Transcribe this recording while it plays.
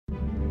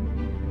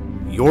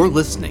You're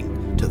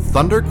listening to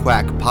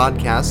Thunderquack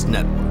Podcast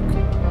Network.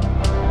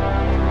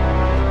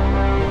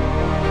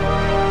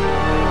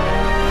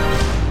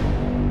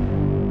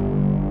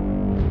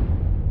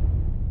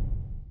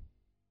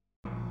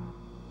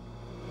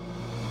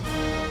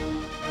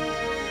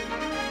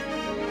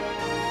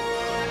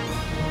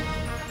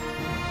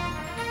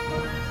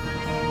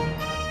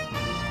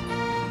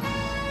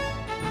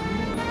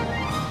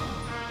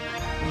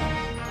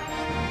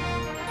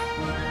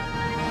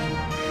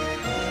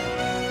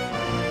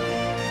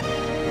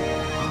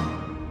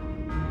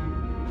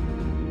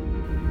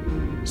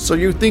 So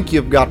you think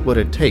you've got what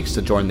it takes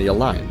to join the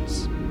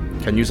Alliance?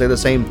 Can you say the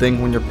same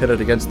thing when you're pitted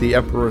against the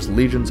Emperor's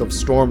legions of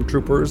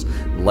stormtroopers,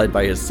 led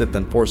by his Sith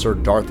enforcer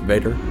Darth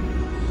Vader?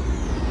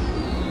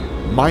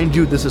 Mind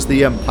you, this is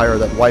the Empire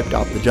that wiped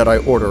out the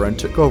Jedi Order and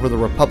took over the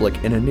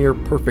Republic in a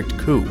near-perfect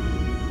coup.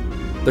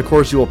 The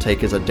course you will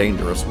take is a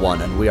dangerous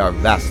one, and we are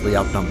vastly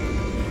outnumbered.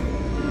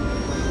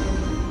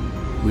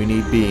 We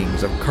need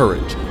beings of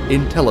courage,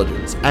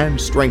 intelligence,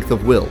 and strength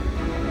of will.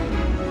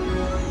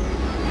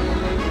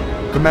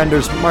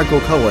 Commanders Michael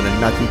Cohen and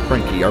Matthew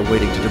Prenke are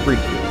waiting to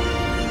debrief you.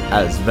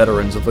 As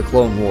veterans of the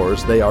Clone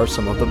Wars, they are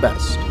some of the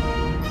best.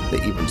 They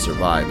even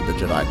survived the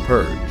Jedi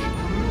Purge.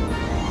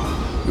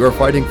 You are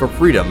fighting for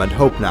freedom and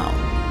hope now,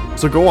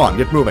 so go on,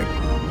 get moving.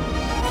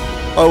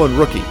 Oh, and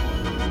Rookie,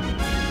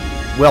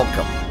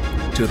 welcome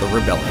to the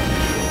Rebellion.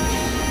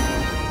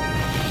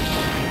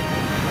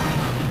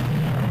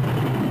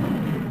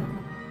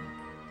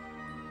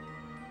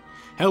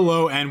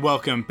 Hello and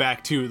welcome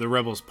back to the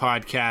Rebels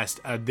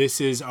Podcast. This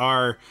is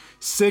our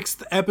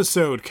 6th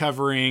episode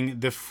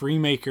covering the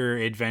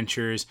Freemaker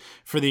adventures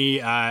for the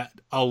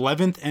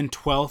 11th and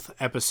 12th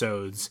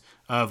episodes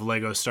of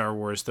LEGO Star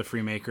Wars The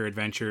Freemaker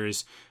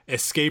Adventures,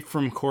 Escape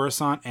from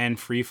Coruscant and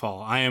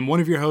Freefall. I am one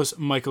of your hosts,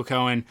 Michael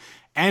Cohen,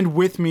 and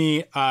with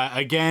me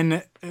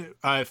again,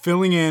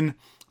 filling in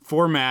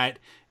for Matt,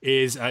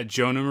 is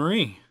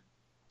Johnamarie.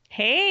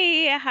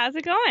 Hey, how's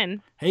it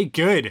going? Hey,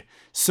 good.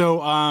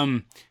 So,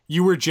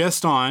 you were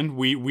just on.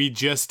 We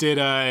just did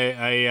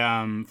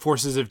a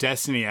Forces of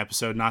Destiny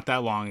episode not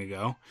that long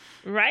ago.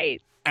 Right.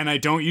 And I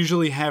don't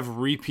usually have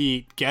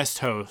repeat guest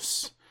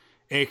hosts,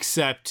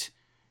 except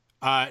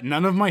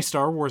none of my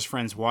Star Wars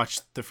friends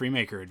watched the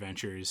Freemaker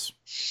Adventures.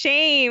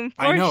 Shame.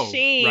 I know,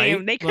 shame.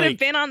 right? They could have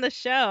been on the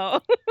show.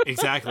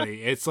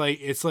 Exactly. It's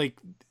like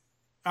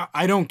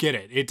I don't get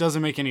it. It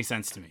doesn't make any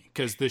sense to me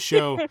because the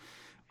show.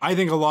 I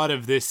think a lot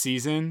of this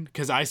season,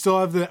 because I still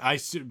have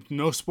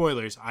no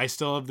spoilers, I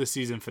still have the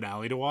season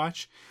finale to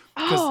watch.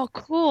 Oh,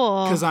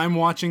 cool. Because I'm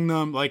watching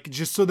them, like,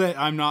 just so that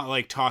I'm not,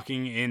 like,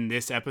 talking in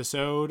this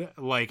episode,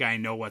 like, I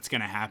know what's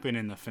going to happen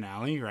in the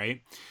finale,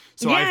 right?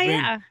 So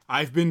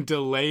I've been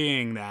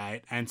delaying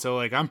that, and so,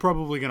 like, I'm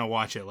probably going to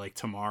watch it, like,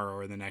 tomorrow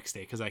or the next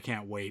day, because I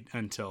can't wait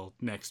until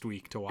next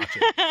week to watch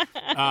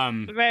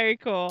it. Very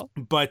cool.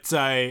 But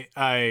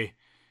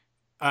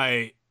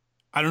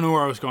I don't know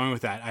where I was going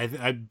with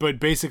that. But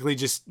basically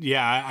just,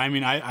 yeah, I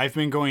mean, I've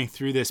been going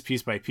through this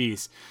piece by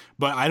piece,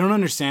 but I don't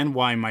understand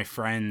why my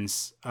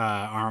friends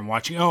aren't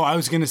watching. Oh, I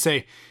was going to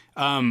say,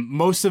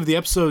 most of the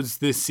episodes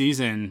this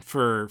season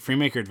for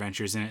Freemaker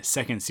Adventures in its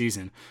second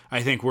season,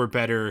 I think were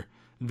better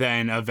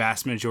than a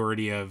vast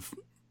majority of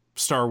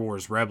Star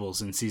Wars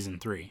Rebels in season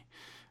 3.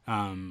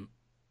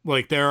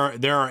 Like there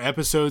are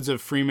episodes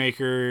of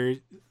Freemaker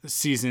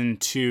season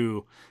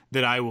 2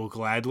 that I will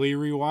gladly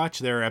rewatch.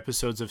 There are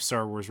episodes of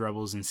Star Wars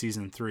Rebels in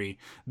season 3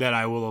 that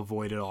I will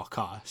avoid at all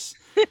costs.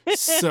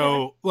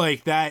 So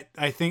like that,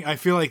 I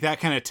feel like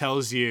that kind of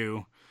tells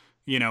you,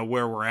 where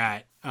we're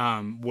at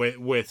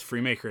with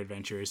Freemaker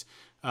Adventures.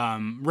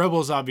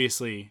 Rebels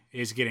obviously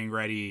is getting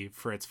ready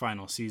for its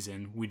final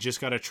season. We just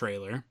got a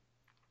trailer.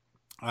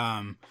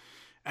 And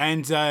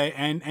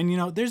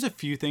there's a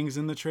few things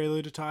in the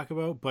trailer to talk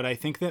about, but I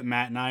think that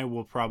Matt and I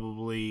will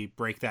probably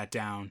break that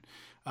down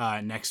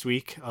next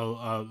week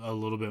a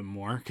little bit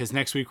more, because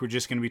next week we're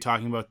just going to be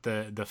talking about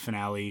the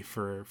finale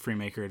for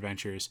Freemaker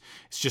Adventures.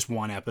 It's just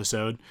one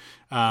episode.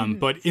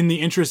 But in the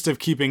interest of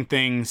keeping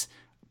things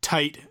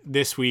tight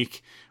this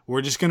week,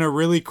 we're just going to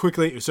really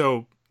quickly.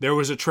 So there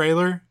was a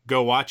trailer.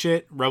 Go watch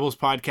it.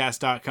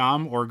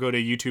 rebelspodcast.com or go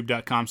to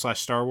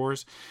youtube.com/Star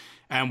Wars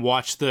and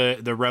watch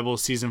the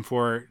Rebels Season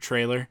 4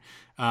 trailer,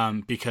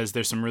 because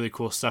there's some really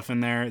cool stuff in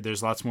there.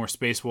 There's lots more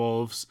Space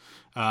Wolves.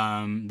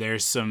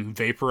 There's some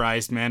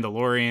vaporized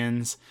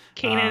Mandalorians.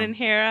 Kanan and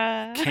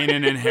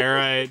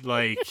Hera,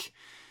 like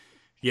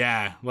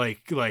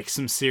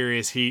some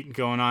serious heat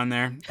going on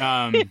there.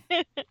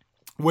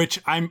 Which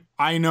I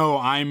know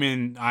I'm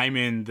in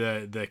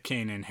the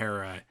Kanan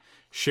Hera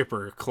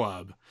shipper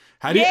club.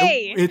 How do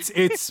Yay!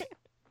 It's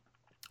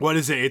what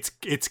is it?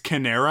 It's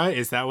Canera?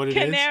 Is that what it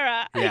is?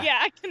 Canera.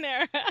 Yeah,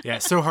 Canera. Yeah,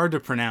 so hard to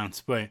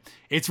pronounce, but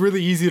it's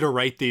really easy to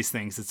write these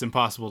things. It's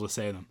impossible to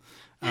say them.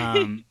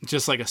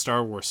 Just like a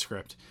Star Wars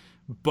script.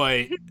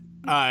 But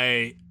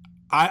I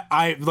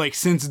like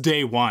since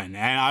day one,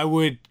 and I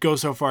would go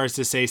so far as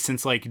to say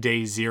since like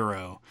day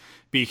 0,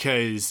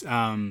 because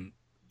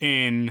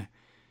in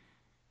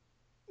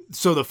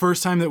So the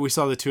first time that we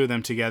saw the two of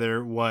them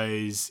together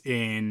was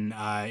in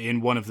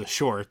one of the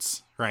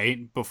shorts,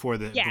 right? Before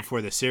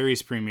the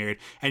series premiered.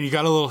 And you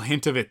got a little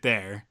hint of it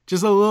there.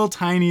 Just a little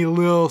tiny,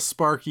 little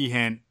sparky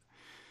hint.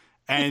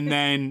 And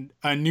then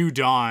A New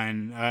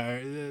Dawn.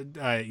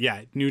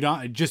 New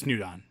Dawn. Just New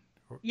Dawn.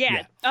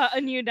 Yeah.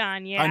 A New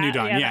Dawn, yeah. A New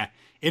Dawn, yeah.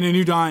 In A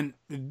New Dawn,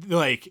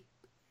 like,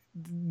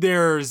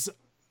 there's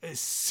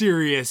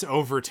serious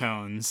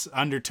overtones,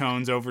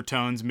 undertones,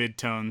 overtones,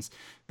 midtones.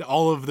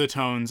 All of the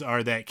tones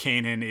are that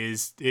Kanan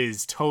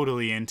is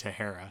totally into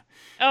Hera.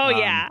 Oh,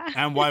 yeah.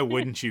 And why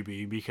wouldn't you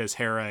be? Because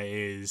Hera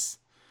is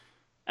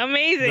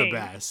amazing. The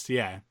best,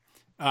 yeah.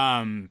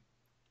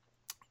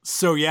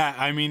 So, yeah,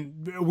 I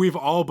mean, we've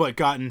all but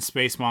gotten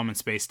Space Mom and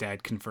Space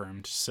Dad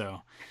confirmed.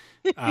 So,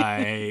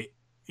 that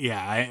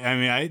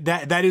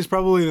is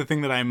probably the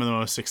thing that I'm the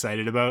most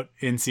excited about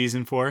in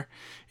season 4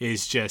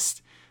 is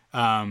just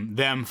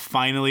them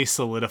finally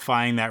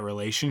solidifying that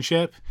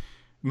relationship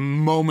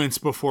moments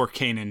before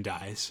Kanan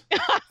dies.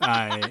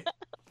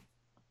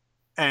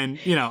 And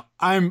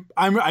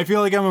I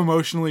feel like I'm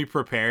emotionally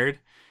prepared.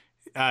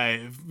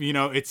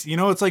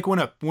 It's like when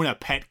a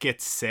pet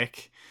gets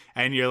sick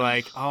and you're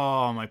like,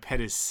 oh, my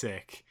pet is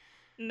sick.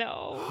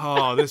 No.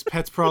 Oh, this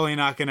pet's probably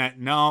not gonna.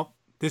 No,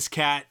 this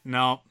cat's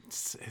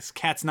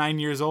 9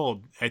 years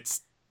old.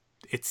 It's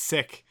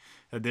sick.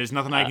 There's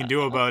nothing I can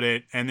do about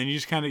it. And then you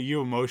just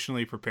you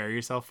emotionally prepare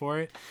yourself for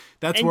it.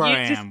 That's where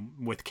I am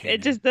with Kanan.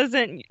 It just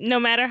doesn't, no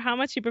matter how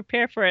much you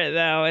prepare for it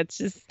though, it's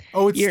just.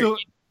 Oh, it's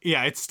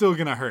still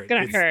gonna hurt.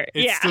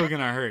 It's still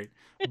gonna hurt.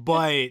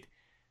 But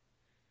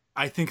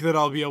I think that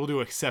I'll be able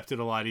to accept it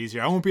a lot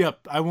easier.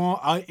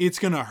 It's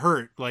gonna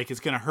hurt. Like, it's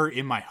gonna hurt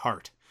in my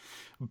heart.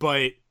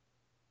 But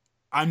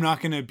I'm not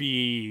gonna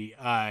be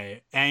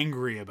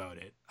angry about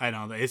it. I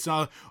don't. It's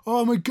not.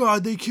 Oh my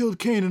God, they killed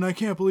Kanan. I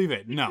can't believe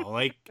it. No,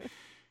 like,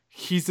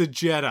 he's a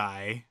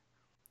Jedi.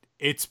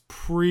 It's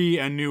pre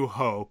A New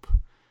Hope.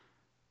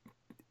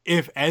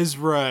 If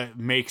Ezra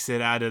makes it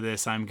out of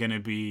this, I'm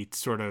gonna be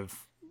sort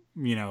of,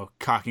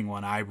 cocking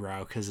one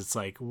eyebrow because it's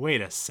like,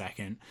 wait a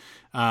second.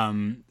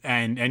 Rowan's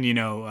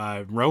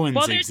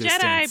they're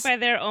existence. Jedi by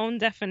their own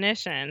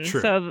definition.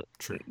 True.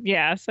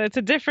 Yeah, so it's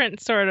a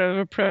different sort of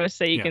approach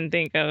that you can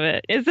think of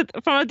it. Is it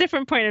from a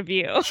different point of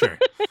view? Sure.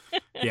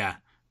 Yeah.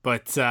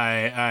 But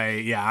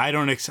I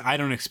don't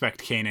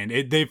expect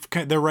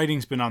Kanan. Their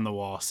writing's been on the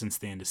wall since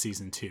the end of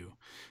season 2,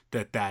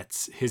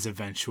 that's his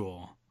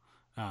eventual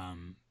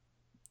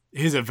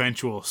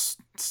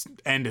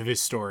end of his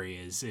story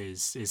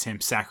is him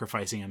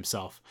sacrificing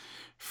himself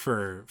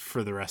for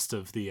the rest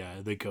of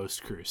the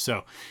Ghost crew.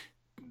 So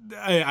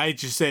I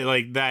just say,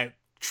 like, that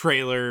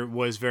trailer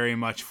was very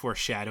much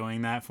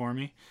foreshadowing that for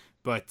me.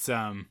 But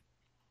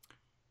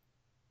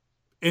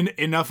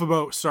enough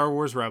about Star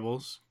Wars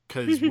Rebels.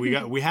 Because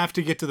we have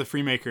to get to the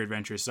Freemaker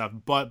adventure stuff,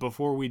 but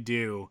before we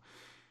do,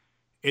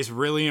 it's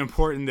really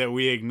important that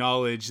we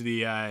acknowledge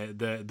the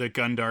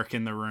Gundark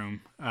in the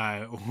room,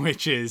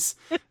 which is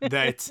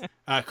that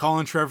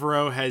Colin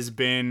Trevorrow has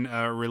been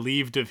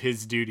relieved of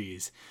his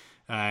duties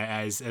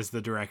as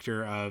the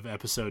director of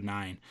Episode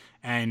 9,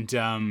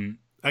 and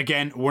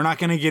again, we're not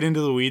going to get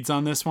into the weeds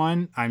on this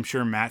one. I'm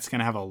sure Matt's going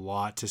to have a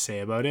lot to say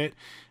about it.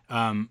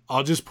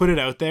 I'll just put it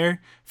out there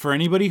for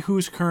anybody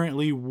who's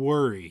currently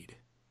worried.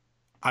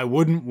 I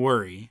wouldn't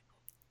worry.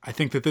 I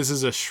think that this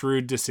is a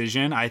shrewd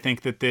decision. I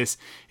think that this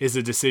is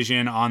a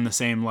decision on the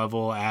same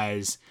level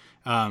as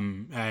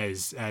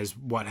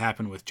what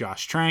happened with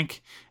Josh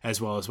Trank,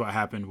 as well as what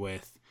happened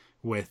with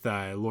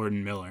Lord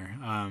and Miller.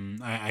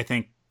 I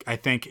think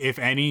if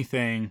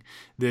anything,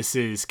 this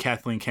is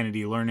Kathleen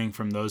Kennedy learning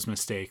from those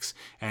mistakes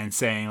and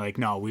saying, like,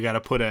 no, we got to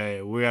put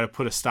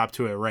a stop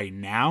to it right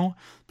now,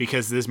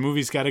 because this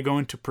movie's got to go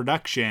into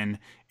production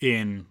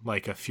in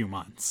like a few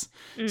months.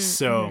 Mm-hmm.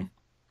 So.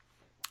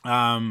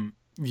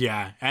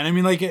 Yeah, and I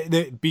mean,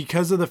 like,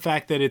 because of the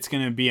fact that it's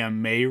going to be a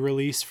May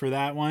release for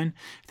that one,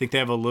 I think they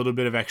have a little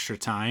bit of extra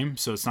time,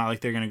 so it's not like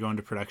they're going to go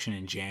into production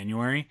in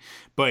January,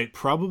 but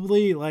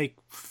probably like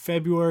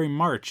February,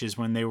 March is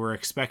when they were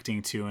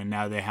expecting to, and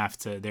now they're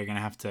going to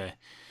have to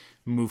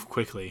move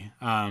quickly.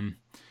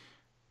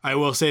 I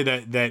will say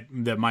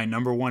that my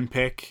number one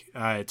pick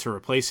to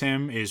replace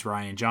him is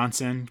Rian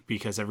Johnson,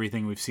 because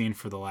everything we've seen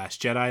for The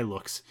Last Jedi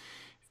looks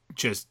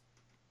just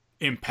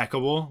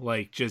impeccable.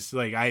 Like, just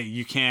like,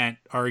 you can't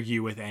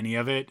argue with any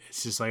of it.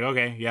 It's just like,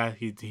 okay, yeah,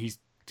 he's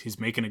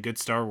making a good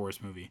Star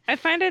Wars movie. I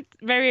find it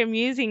very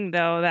amusing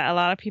though that a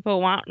lot of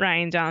people want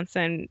Rian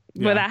Johnson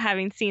without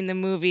having seen the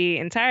movie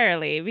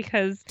entirely,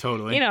 because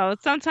totally,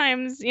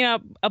 sometimes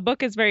a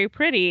book is very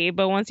pretty,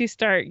 but once you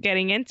start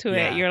getting into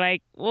it, you're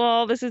like,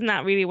 well, this is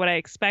not really what I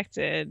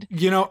expected.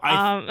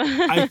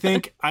 I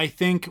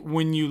think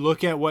when you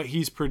look at what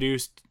he's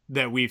produced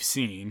that we've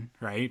seen,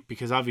 right?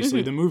 Because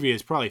obviously the movie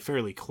is probably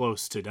fairly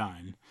close to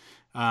done.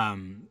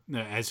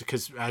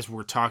 As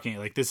we're talking,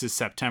 like, this is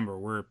September.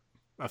 We're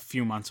a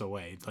few months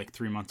away, like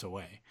 3 months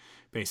away,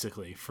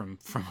 basically from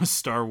a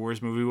Star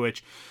Wars movie,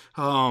 which,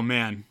 oh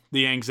man,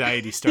 the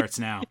anxiety starts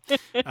now.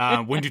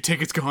 When do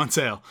tickets go on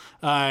sale?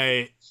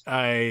 I'm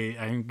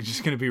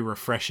just going to be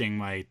refreshing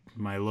my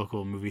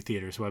local movie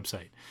theater's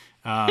website.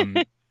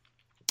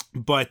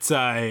 But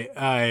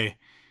I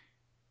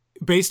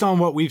based on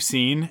what we've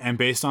seen and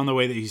based on the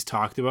way that he's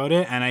talked about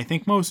it, and I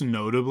think most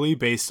notably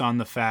based on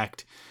the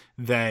fact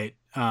that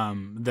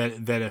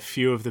that a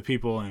few of the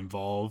people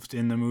involved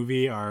in the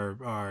movie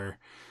are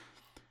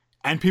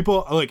and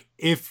people like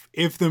if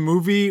the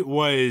movie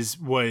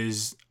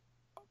was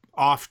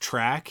off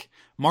track,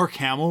 Mark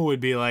Hamill would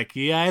be like,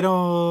 yeah, I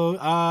don't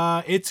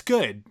it's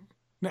good,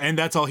 and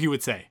that's all he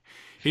would say.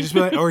 He'd just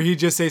be like, or he'd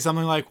just say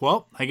something like,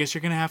 well, I guess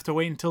you're gonna have to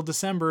wait until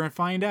December and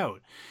find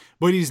out.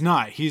 But he's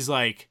not. He's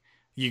like,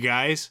 you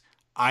guys,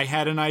 I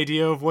had an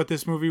idea of what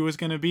this movie was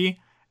gonna be,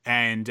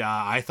 and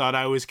I thought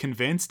I was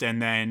convinced,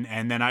 and then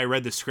I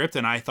read the script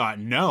and I thought,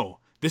 no,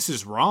 this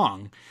is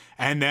wrong.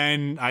 And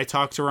then I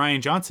talked to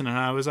Rian Johnson and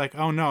I was like,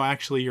 oh no,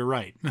 actually you're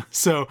right.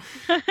 So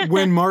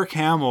when Mark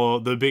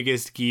Hamill, the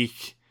biggest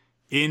geek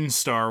in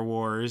Star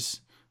Wars,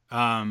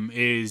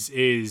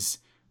 is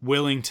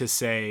willing to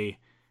say,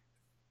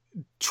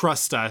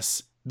 trust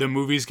us, the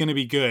movie's going to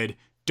be good.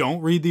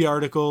 Don't read the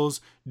articles.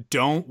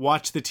 Don't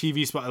watch the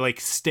TV spot. Like,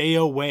 stay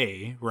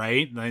away,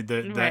 right?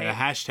 The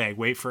hashtag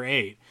wait for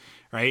 8,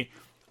 right?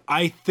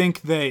 I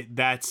think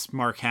that's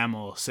Mark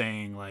Hamill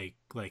saying like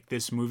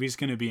this movie's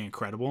going to be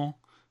incredible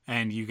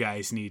and you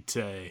guys need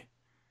to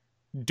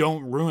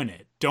don't ruin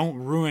it. Don't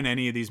ruin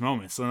any of these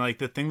moments. And like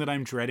the thing that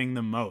I'm dreading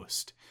the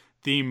most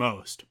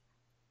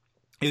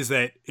is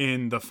that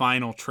in the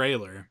final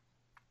trailer,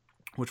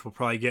 which we'll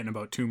probably get in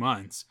about 2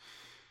 months,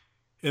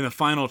 in the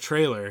final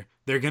trailer,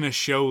 they're going to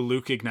show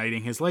Luke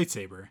igniting his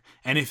lightsaber.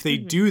 And if they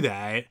do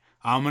that,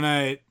 I'm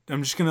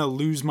just going to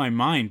lose my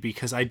mind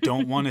because I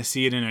don't want to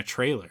see it in a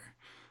trailer.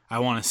 I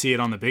want to see it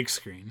on the big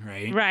screen,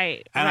 right?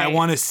 Right. And I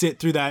want to sit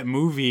through that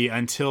movie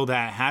until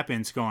that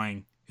happens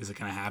going, is it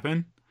going to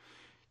happen?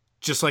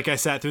 Just like I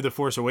sat through The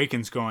Force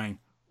Awakens going,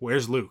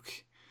 where's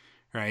Luke?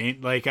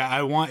 Right? Like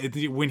I want,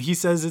 when he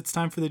says it's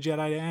time for the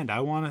Jedi to end,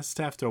 I want us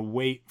to have to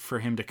wait for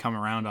him to come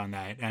around on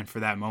that and for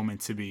that moment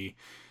to be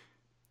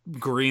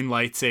green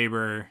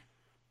lightsaber,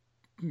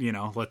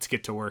 let's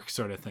get to work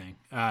sort of thing.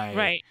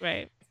 Right.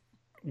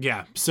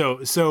 Yeah.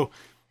 So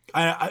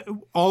I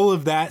all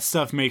of that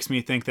stuff makes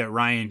me think that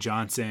Rian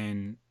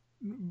Johnson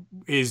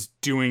is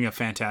doing a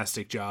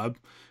fantastic job.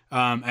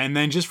 And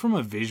then just from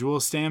a visual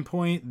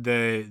standpoint,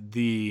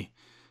 the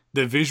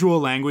visual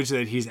language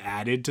that he's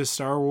added to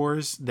Star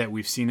Wars that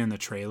we've seen in the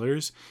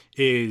trailers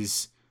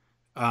is,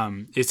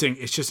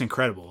 it's just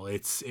incredible.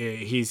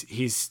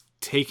 He's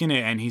taken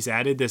it and he's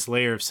added this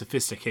layer of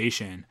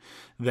sophistication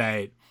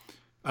that,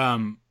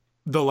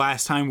 the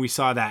last time we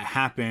saw that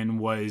happen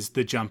was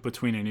the jump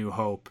between A New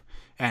Hope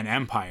and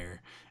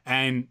Empire.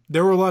 And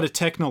there were a lot of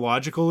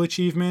technological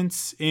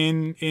achievements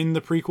in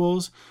the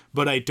prequels,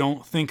 but I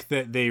don't think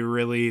that they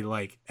really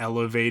like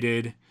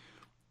elevated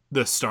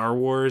the Star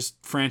Wars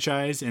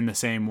franchise in the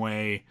same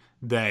way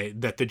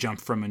that the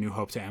jump from A New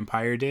Hope to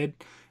Empire did.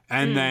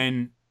 And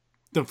then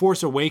The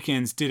Force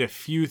Awakens did a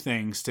few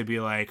things to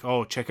be like,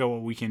 oh, check out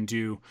what we can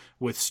do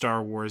with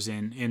Star Wars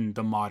in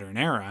the modern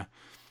era.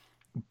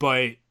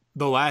 But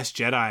The Last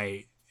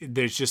Jedi,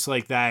 there's just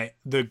like that,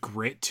 the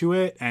grit to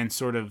it and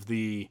sort of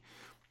the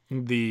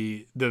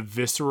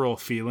visceral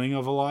feeling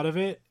of a lot of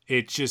it.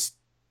 It just,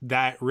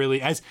 that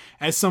really, as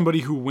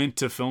somebody who went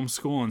to film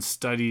school and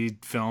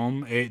studied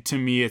film, to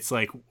me it's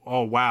like,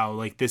 oh wow,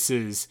 like this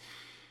is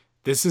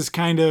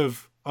kind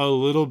of a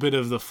little bit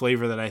of the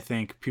flavor that I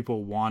think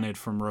people wanted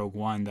from Rogue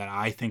One that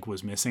I think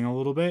was missing a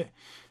little bit,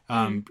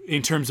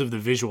 in terms of the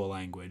visual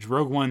language.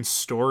 Rogue One's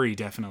story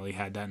definitely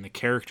had that and the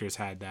characters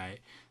had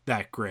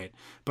that grit,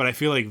 but I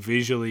feel like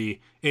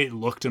visually it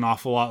looked an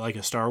awful lot like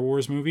a Star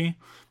Wars movie.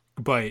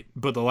 But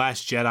The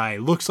Last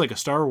Jedi looks like a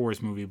Star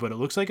Wars movie, but it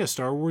looks like a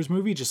Star Wars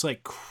movie just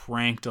like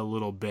cranked a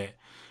little bit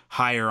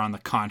higher on the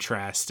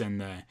contrast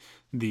and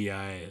the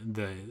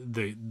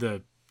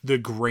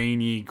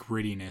grainy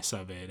grittiness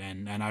of it,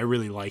 and I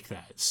really like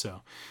that.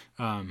 So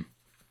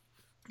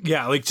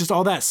yeah, like just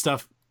all that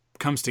stuff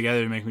comes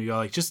together to make me go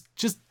like, just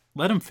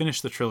let him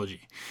finish the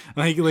trilogy.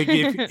 Like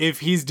if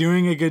he's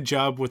doing a good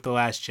job with The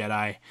Last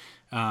Jedi,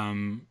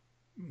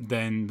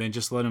 then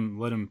just let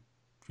him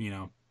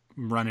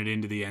run it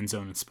into the end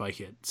zone and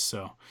spike it.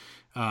 So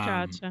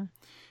Gotcha.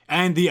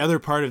 And the other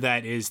part of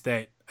that is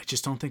that I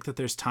just don't think that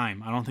there's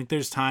time. I don't think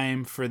there's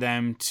time for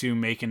them to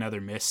make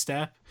another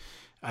misstep.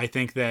 I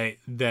think that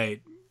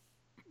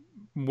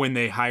when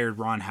they hired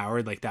Ron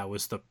Howard, like that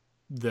was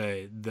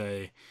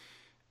the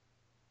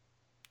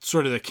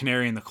sort of the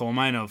canary in the coal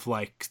mine of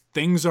like,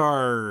 things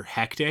are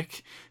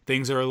hectic,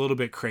 things are a little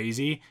bit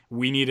crazy.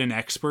 We need an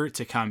expert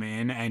to come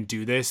in and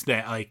do this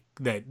that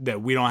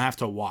we don't have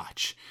to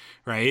watch,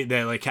 right?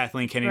 That like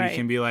Kathleen Kennedy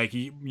can be like,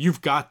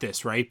 you've got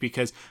this, right?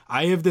 Because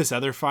I have this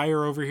other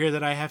fire over here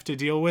that I have to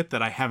deal with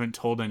that I haven't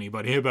told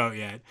anybody about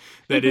yet.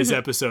 That is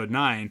episode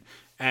 9.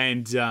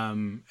 And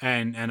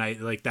I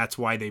like, that's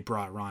why they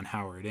brought Ron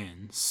Howard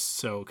in.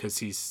 So, cause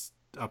he's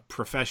a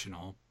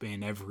professional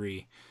in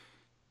every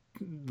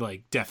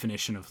like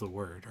definition of the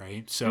word.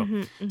 Right.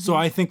 So, so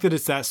I think that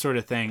it's that sort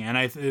of thing. And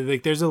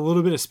like, there's a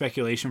little bit of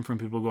speculation from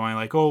people going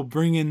like, oh,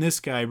 bring in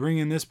this guy, bring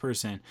in this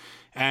person.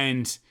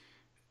 And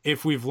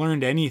if we've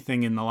learned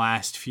anything in the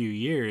last few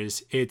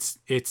years, it's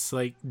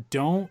like,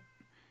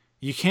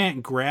 you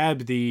can't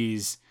grab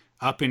these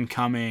up and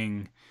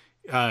coming,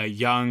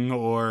 young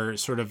or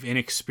sort of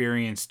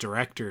inexperienced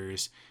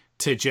directors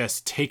to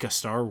just take a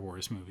Star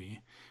Wars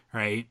movie,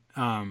 right?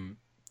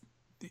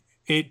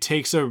 It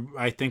takes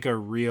I think a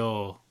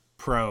real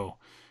pro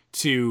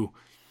to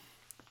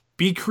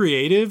be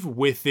creative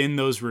within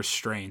those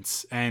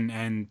restraints,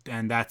 and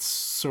that's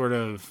sort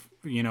of,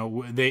 you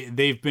know,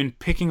 they've been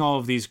picking all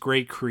of these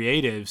great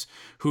creatives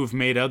who've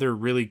made other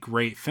really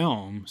great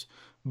films,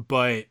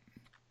 but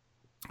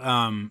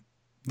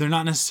they're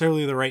not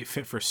necessarily the right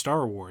fit for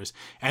Star Wars,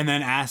 and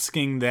then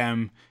asking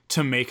them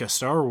to make a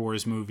Star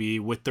Wars movie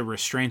with the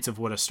restraints of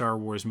what a Star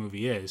Wars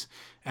movie is.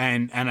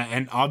 And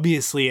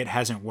obviously it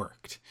hasn't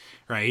worked,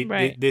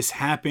 right? This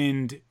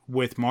happened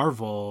with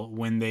Marvel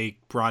when they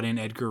brought in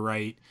Edgar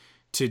Wright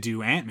to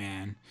do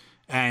Ant-Man,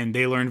 and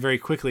they learned very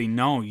quickly,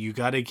 no, you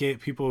got to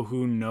get people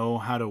who know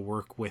how to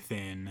work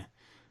within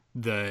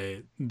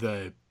the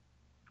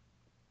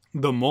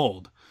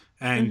mold.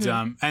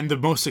 And, and the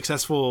most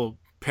successful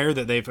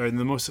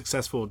the most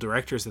successful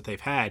directors that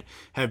they've had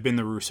have been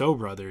the Russo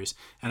brothers.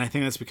 And I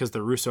think that's because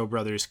the Russo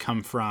brothers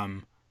come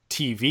from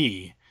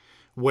TV,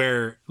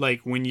 where like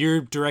when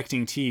you're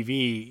directing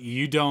TV,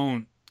 you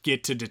don't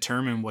get to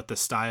determine what the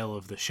style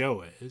of the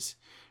show is,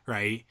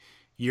 right?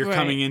 You're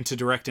coming in to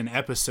direct an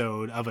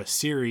episode of a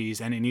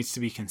series, and it needs to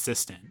be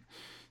consistent.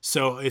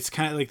 So it's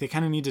kind of like they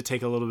kind of need to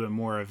take a little bit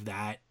more of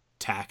that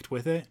tact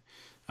with it.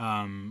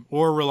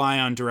 Or rely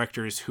on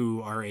directors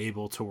who are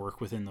able to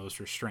work within those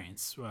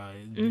restraints.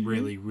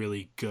 Really,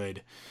 really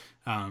good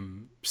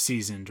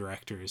seasoned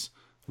directors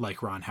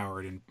like Ron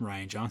Howard and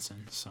Rian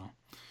Johnson. So,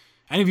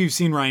 and if you've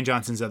seen Rian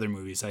Johnson's other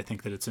movies, I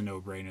think that it's a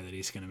no-brainer that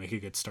he's going to make a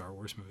good Star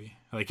Wars movie.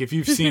 Like if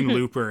you've seen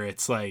Looper,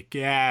 it's like,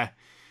 yeah,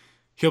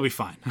 he'll be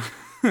fine.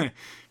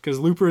 Because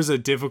Looper is a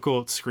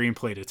difficult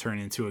screenplay to turn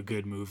into a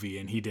good movie,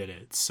 and he did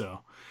it. So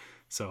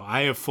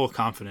I have full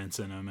confidence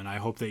in him, and I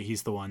hope that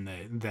he's the one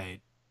that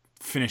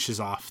finishes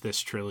off this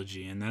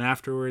trilogy, and then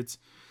afterwards,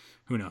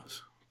 who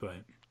knows? But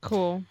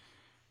cool.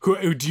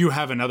 Who do you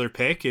have another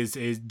pick?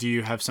 Do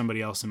you have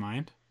somebody else in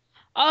mind?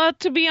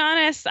 To be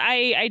honest,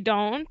 I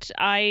don't.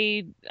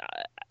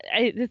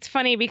 It's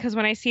funny because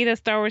when I see the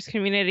Star Wars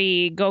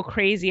community go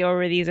crazy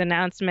over these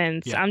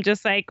announcements, I'm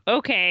just like,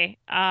 okay,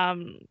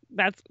 I'm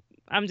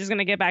just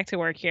gonna get back to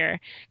work here,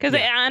 because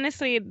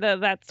honestly,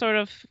 that sort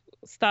of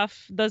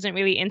stuff doesn't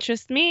really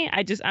interest me.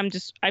 I'm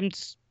just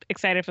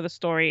excited for the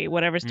story,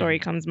 whatever story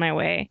comes my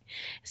way.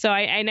 So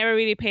I never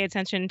really pay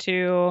attention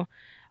to,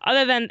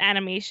 other than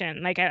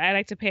animation. Like I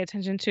like to pay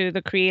attention to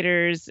the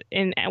creators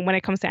when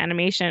it comes to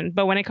animation,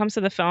 but when it comes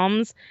to the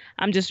films,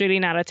 I'm just really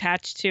not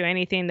attached to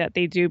anything that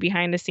they do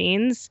behind the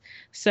scenes.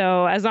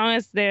 So as long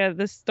as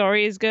the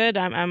story is good,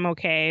 I'm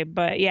okay.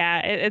 But yeah,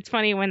 it's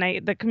funny when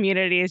the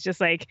community is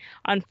just like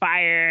on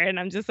fire, and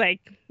I'm just like,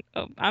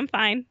 oh, I'm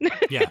fine.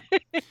 Yeah,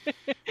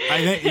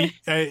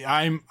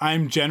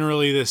 I'm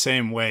generally the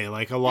same way.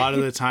 Like a lot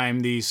of the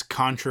time, these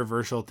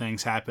controversial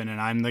things happen, and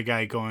I'm the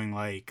guy going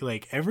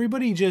like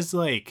everybody just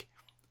like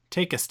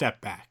take a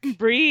step back,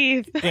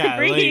 breathe. Yeah,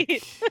 breathe.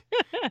 Like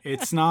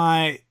it's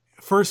not.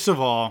 First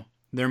of all,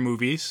 they're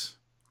movies,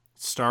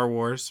 Star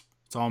Wars.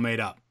 It's all made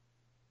up.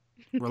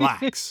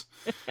 Relax.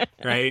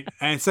 Right.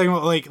 And second,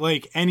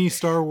 like any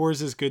Star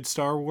Wars is good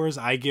Star Wars.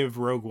 I give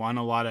Rogue One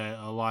a lot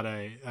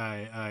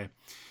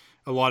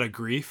of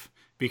grief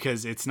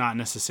because it's not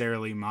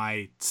necessarily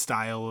my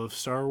style of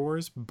Star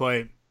Wars,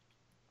 but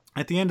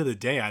at the end of the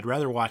day, I'd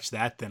rather watch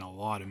that than a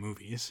lot of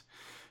movies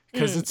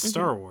because it's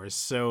Star Wars.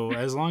 So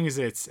as long as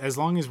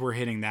we're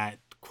hitting that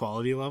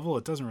quality level,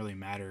 it doesn't really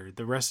matter.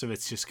 The rest of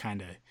it's just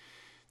kind of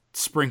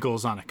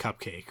sprinkles on a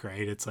cupcake,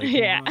 right? It's like, you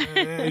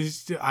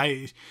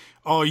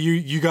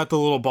got the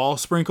little ball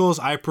sprinkles.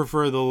 I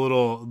prefer the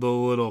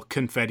little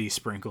confetti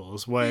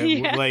sprinkles.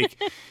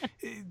 Like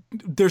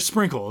they're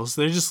sprinkles.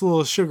 They're just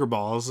little sugar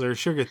balls. They're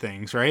sugar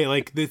things, right?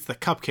 Like it's the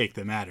cupcake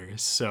that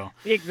matters. So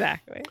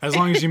exactly. As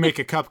long as you make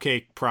a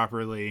cupcake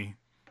properly,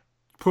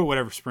 put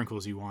whatever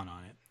sprinkles you want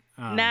on it.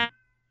 Now,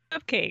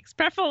 cupcakes,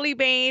 preferably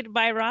made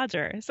by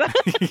Roger. So.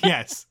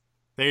 Yes,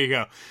 there you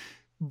go.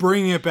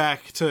 Bringing it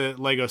back to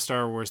Lego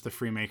Star Wars: The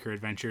Freemaker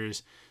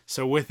Adventures.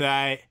 So with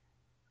that,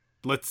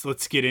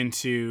 let's get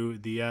into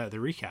the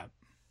recap.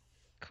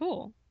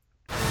 Cool.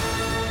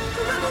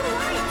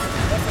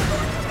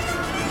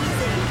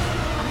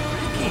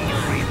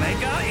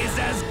 Freemaker is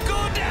as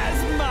good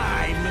as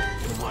mine.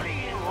 What do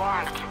you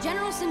want?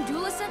 General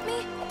Syndulla sent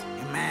me?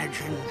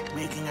 Imagine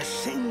making a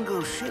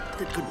single ship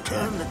that could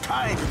turn the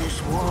tide of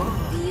this war.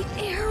 The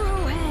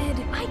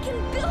Arrowhead. I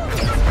can build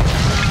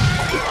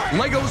it.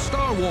 Lego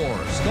Star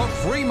Wars: The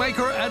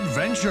Freemaker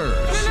Adventures.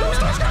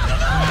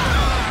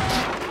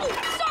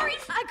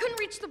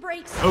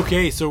 breaks.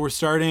 Okay, so we're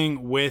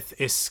starting with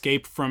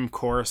Escape from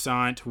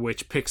Coruscant,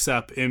 which picks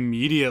up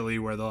immediately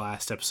where the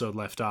last episode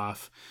left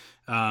off,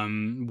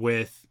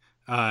 with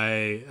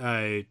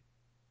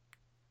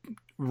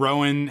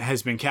Rowan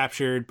has been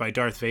captured by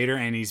Darth Vader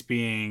and he's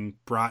being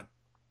brought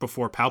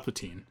before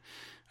Palpatine.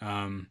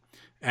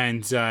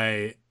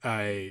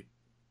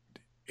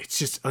 It's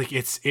just like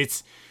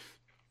it's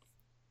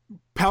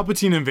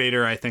Palpatine and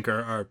Vader, I think,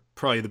 are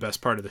probably the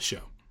best part of the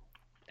show.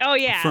 Oh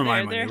yeah, for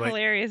my money. They're Like,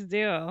 hilarious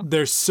duo.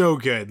 They're so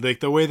good. Like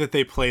the way that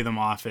they play them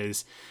off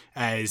as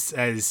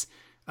like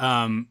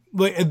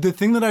the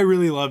thing that I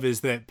really love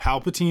is that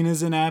Palpatine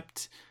is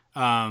inept.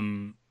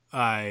 Graballa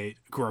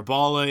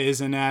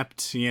is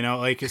inept. You know,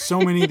 like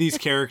so many of these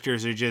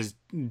characters are just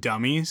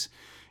dummies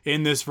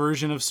in this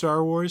version of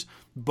Star Wars.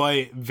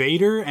 But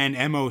Vader and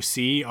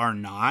MOC are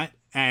not.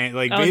 And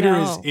like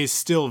Vader is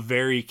still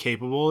very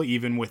capable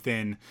even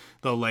within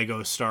the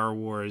Lego Star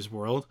Wars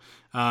world.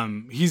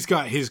 He's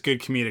got his good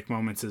comedic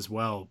moments as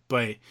well,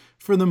 but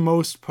for the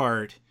most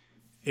part,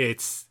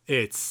 he's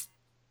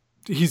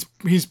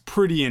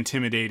pretty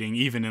intimidating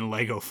even in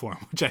Lego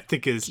form, which I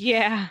think is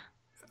a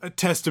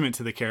testament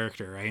to the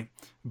character, right?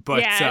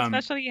 But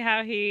especially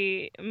how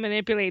he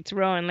manipulates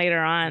Rowan later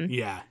on.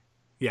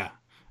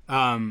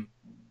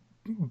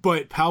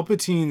 But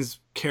Palpatine's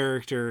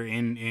character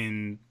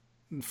in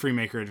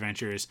Freemaker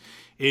Adventures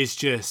is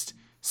just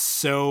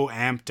so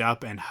amped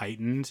up and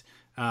heightened,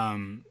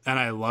 and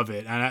I love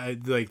it. And I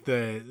like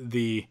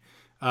the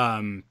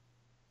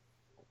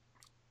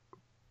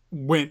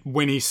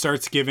when he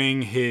starts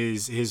giving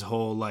his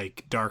whole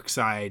like dark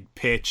side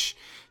pitch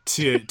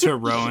to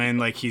Rowan,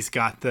 like he's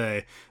got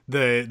the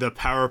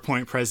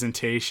PowerPoint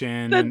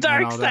presentation, the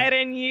dark side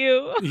in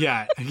you.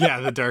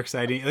 The dark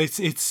side.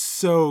 It's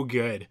so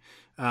good.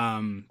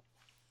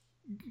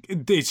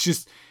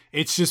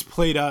 It's just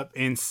played up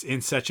in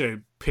such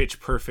a pitch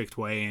perfect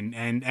way,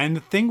 and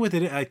the thing with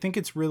it, I think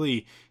it's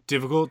really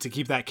difficult to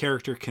keep that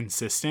character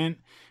consistent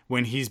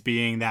when he's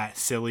being that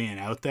silly and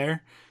out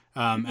there,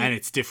 and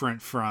it's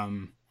different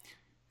from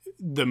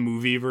the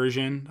movie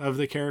version of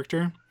the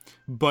character,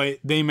 but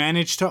they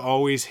manage to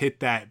always hit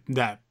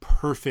that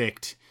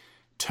perfect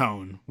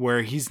tone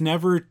where he's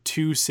never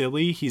too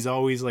silly, he's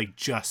always like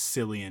just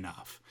silly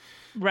enough,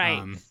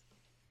 right?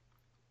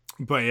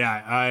 But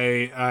yeah,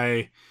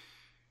 I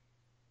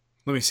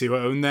let me see.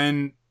 And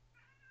then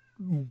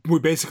we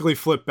basically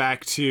flip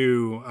back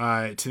to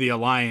the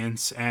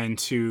Alliance and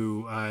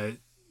to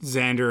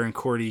Xander and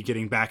Cordy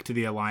getting back to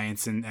the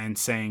Alliance and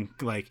saying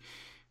like,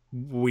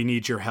 we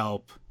need your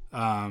help.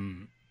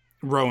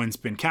 Rowan's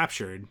been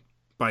captured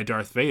by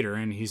Darth Vader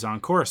and he's on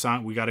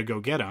Coruscant. We got to go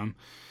get him.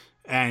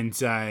 And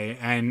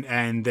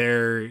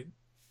they're,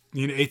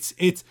 you know,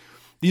 it's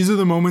these are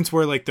the moments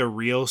where like the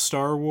real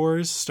Star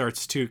Wars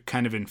starts to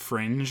kind of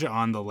infringe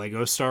on the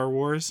Lego Star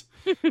Wars.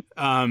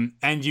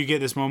 And you get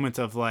this moment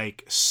of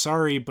like,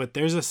 sorry, but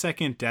there's a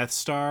second Death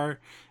Star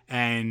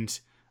and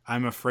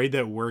I'm afraid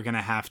that we're going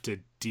to have to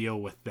deal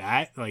with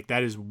that. Like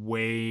that is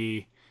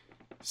way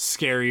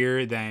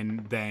scarier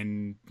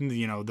than,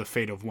 you know, the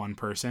fate of one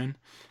person.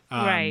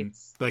 Right.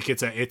 Like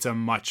it's a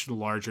much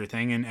larger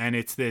thing. And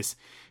it's this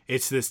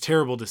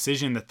terrible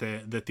decision that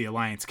the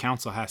Alliance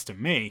Council has to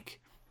make.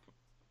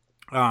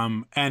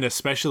 And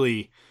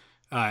especially,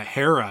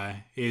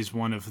 Hera is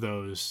one of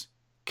those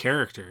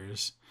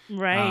characters.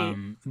 Right.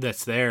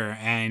 That's there.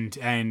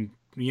 And,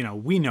 you know,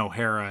 we know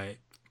Hera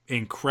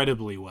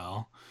incredibly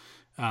well.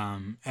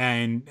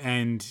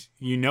 And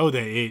you know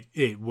that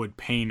it would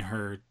pain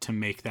her to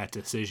make that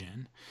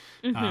decision.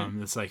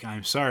 It's like,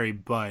 I'm sorry,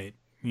 but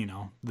you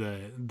know,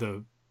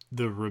 the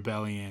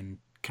rebellion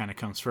kind of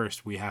comes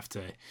first. We have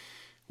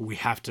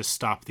to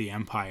stop the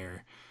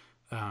Empire,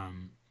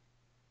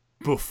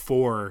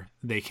 before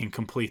they can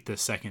complete the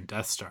second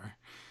Death Star.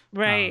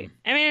 Right.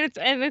 I mean,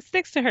 it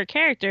sticks to her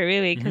character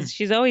really, because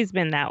she's always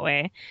been that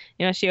way.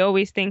 You know, she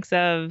always thinks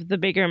of the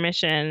bigger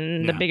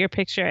mission, the bigger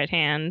picture at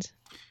hand.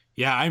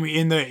 Yeah, I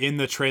mean, in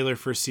the trailer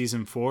for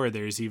season 4,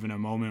 there's even a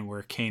moment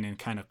where Kanan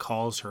kind of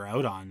calls her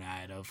out on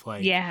that, of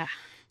like,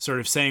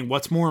 sort of saying,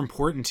 what's more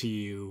important to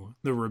you,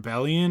 the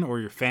rebellion or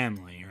your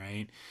family,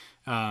 right?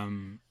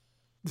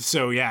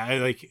 So yeah,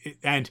 like,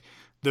 and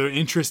the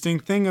interesting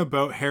thing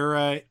about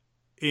Hera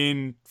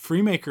in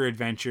Freemaker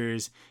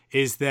Adventures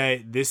is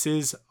that this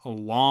is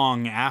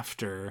long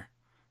after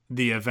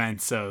the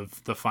events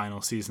of the final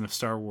season of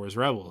Star Wars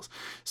Rebels.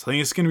 So I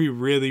think it's going to be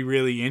really,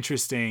 really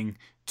interesting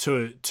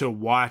to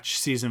watch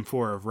season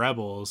 4 of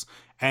Rebels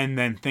and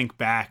then think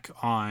back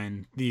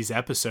on these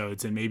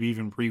episodes and maybe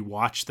even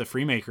rewatch the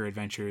Freemaker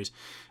Adventures,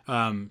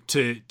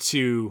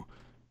 to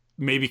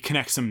maybe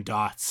connect some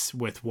dots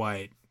with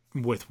what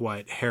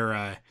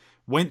Hera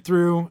went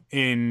through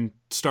in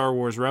Star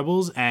Wars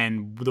Rebels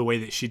and the way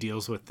that she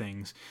deals with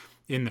things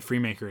in the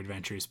Freemaker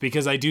Adventures.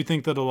 Because I do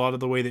think that a lot of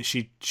the way that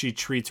she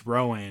treats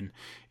Rowan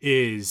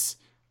is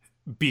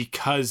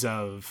because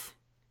of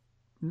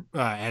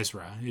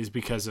Ezra, is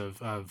because of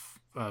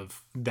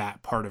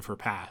that part of her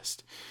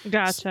past.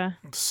 Gotcha.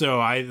 So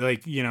I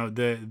like, you know,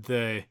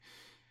 the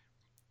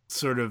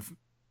sort of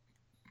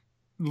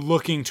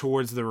looking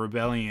towards the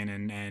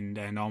rebellion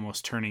and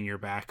almost turning your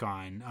back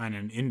on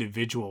an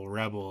individual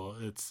rebel.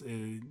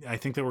 I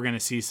think that we're going to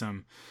see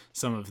some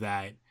of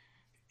that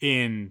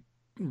in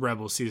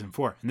Rebels season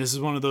 4, and this is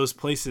one of those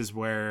places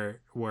where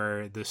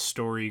the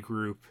story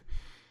group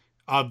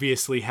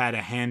obviously had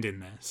a hand in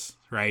this,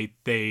 right?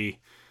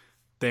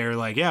 They're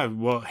like, yeah,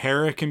 well,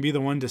 Hera can be the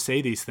one to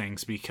say these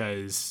things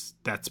because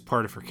that's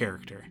part of her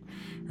character,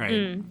 right?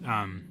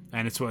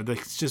 And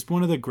it's just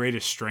one of the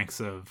greatest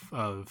strengths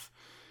of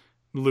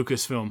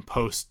Lucasfilm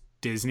post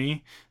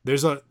Disney.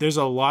 There's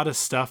a lot of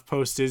stuff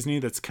post Disney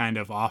that's kind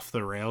of off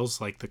the rails,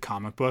 like the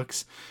comic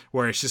books,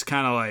 where it's just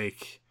kind of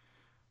like,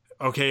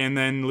 okay, and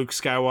then Luke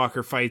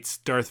Skywalker fights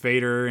Darth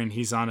Vader, and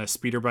he's on a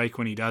speeder bike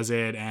when he does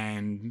it,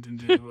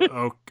 and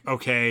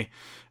okay,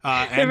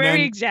 they're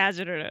very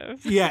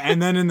exaggerative. Yeah,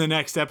 and then in the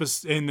next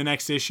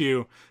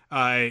issue,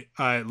 Luke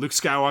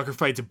Skywalker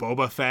fights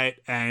Boba Fett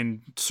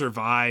and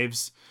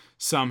survives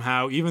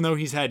somehow, even though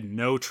he's had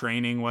no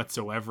training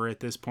whatsoever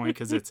at this point,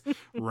 because it's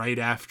right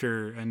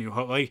after A New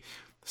Hope, like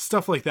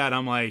stuff like that.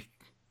 I'm like,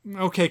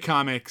 okay,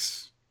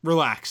 comics,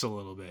 relax a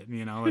little bit,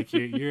 like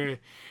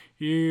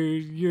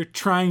you're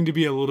trying to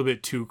be a little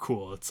bit too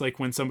cool. It's like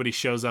when somebody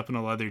shows up in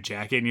a leather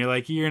jacket and you're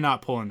like, you're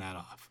not pulling that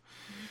off.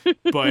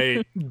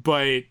 But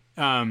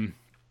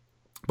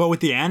with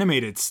the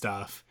animated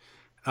stuff,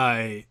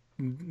 they've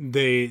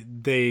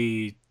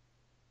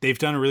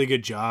done a really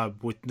good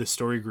job with the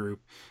story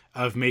group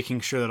of making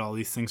sure that all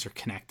these things are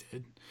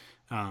connected.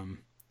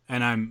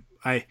 And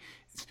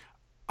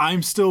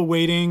I'm still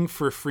waiting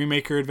for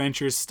Freemaker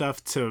Adventures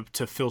stuff to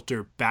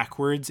filter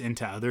backwards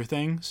into other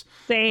things.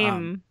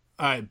 Same.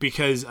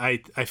 Because I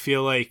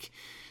feel like,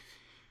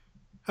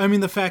 I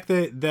mean, the fact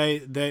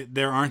that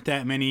there aren't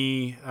that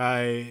many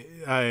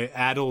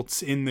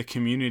adults in the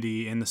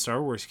community, in the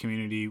Star Wars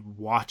community,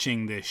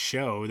 watching this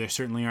show, there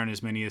certainly aren't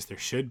as many as there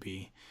should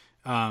be.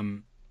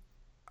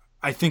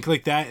 I think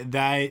like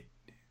that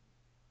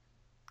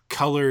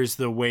colors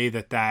the way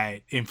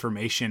that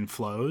information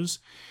flows.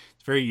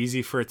 It's very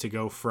easy for it to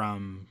go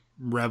from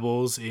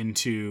Rebels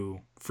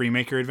into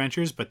Freemaker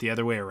Adventures, but the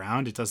other way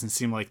around, it doesn't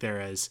seem like they're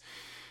as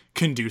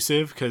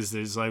conducive, because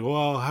there's like,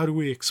 well, how do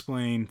we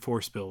explain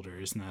force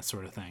builders and that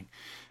sort of thing.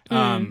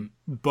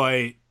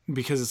 But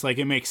because it's like,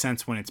 it makes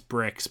sense when it's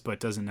bricks, but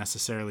doesn't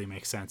necessarily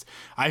make sense.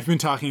 I've been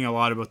talking a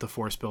lot about the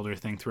force builder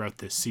thing throughout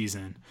this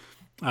season,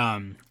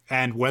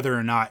 and whether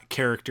or not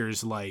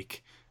characters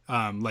like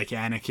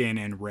Anakin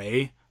and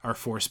Rey are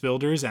force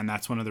builders, and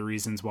that's one of the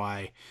reasons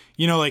why,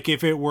 like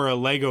if it were a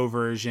Lego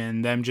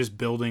version, them just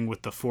building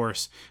with the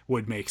force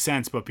would make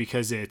sense, but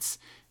because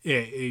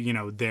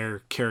they're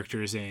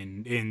characters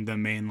in the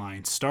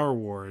mainline Star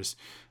Wars,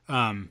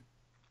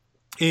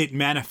 it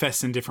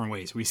manifests in different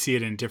ways. We see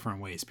it in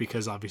different ways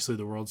because obviously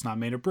the world's not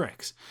made of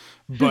bricks.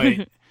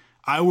 But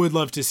I would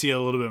love to see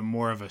a little bit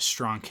more of a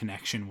strong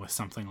connection with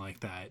something like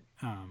that,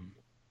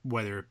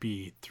 whether it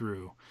be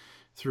through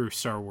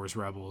Star Wars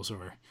Rebels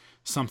or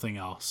something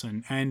else.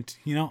 And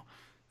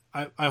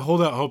I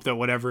hold out hope that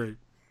whatever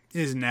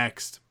is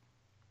next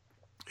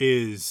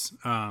is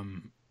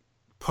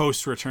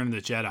post Return of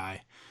the Jedi,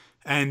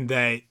 and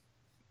that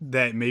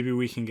maybe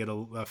we can get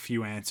a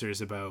few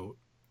answers about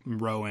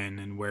Rowan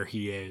and where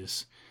he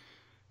is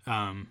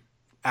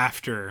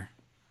after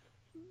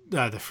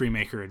the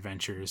Freemaker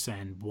Adventures,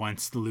 and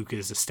once Luke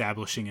is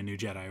establishing a new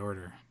Jedi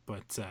Order.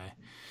 But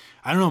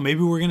I don't know,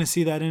 maybe we're going to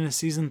see that in a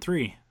season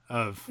 3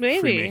 of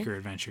Freemaker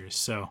Adventures.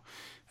 So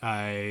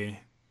we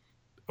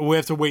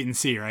have to wait and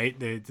see, right?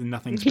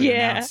 Nothing's been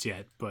announced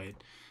yet, but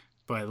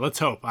let's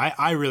hope.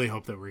 I really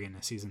hope that we're getting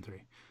a season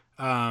 3.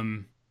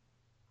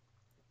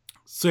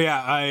 So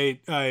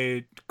yeah,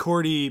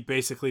 Cordy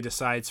basically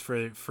decides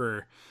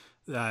for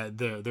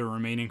the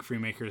remaining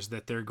Freemakers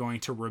that they're going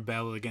to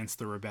rebel against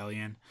the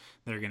rebellion.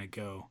 They're going to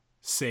go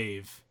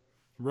save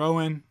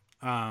Rowan.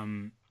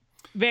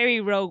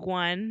 Very Rogue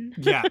One.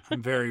 Yeah,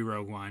 very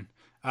Rogue One.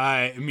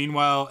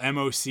 Meanwhile,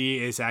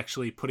 MOC is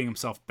actually putting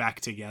himself back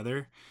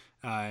together,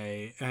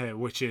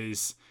 which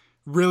is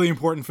really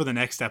important for the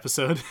next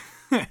episode.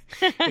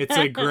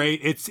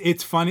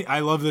 It's funny. I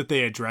love that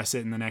they address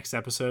it in the next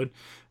episode.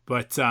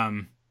 But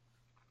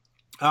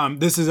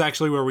this is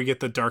actually where we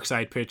get the dark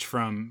side pitch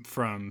from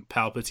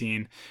Palpatine,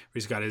 where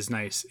he's got his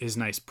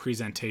nice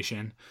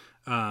presentation,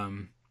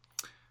 and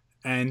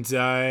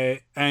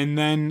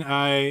then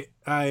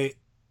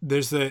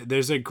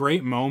there's a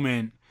great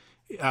moment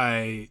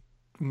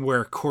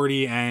where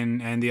Cordy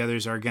and the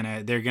others are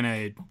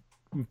gonna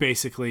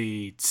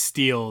basically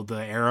steal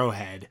the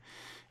arrowhead,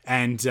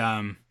 and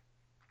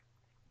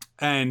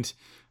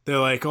they're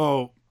like,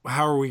 oh,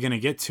 how are we going to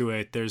get to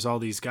it? There's all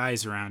these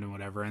guys around and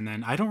whatever. And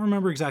then I don't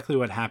remember exactly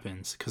what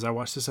happens because I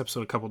watched this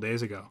episode a couple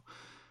days ago.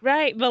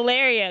 Right.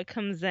 Valeria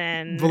comes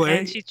in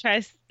and she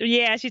tries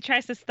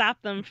to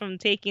stop them from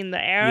taking the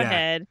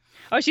arrowhead.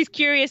 Yeah. Or she's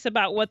curious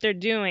about what they're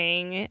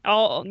doing,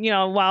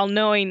 while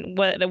knowing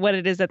what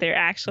it is that they're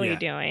actually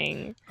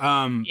doing.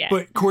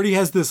 But Cordy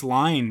has this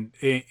line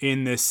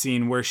in this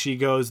scene where she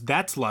goes,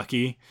 "That's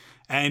lucky."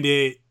 And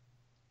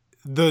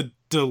the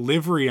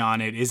delivery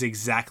on it is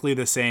exactly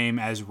the same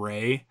as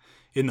Rey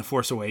in The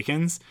Force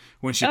Awakens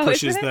when she Oh,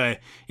 pushes is it?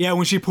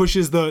 when she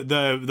pushes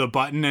the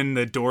button and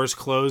the doors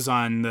close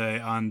on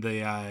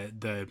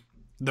the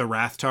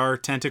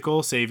Rathtar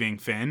tentacle, saving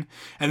Finn.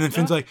 And then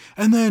Finn's like,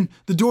 and then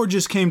the door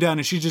just came down,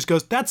 and she just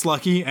goes, "That's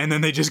lucky." And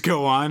then they just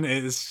go on.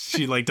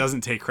 She like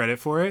doesn't take credit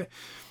for it.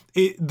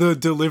 The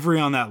delivery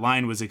on that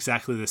line was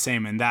exactly the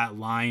same, and that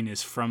line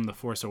is from The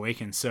Force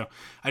Awakens. So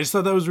I just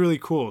thought that was really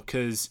cool,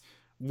 because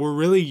we're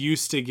really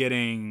used to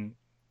getting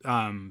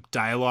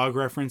dialogue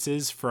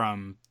references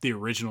from the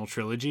original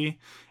trilogy,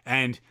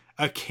 and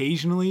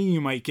occasionally you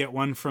might get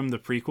one from the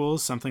prequels,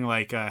 something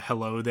like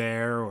 "Hello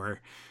there," or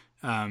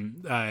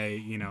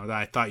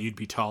I thought you'd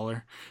be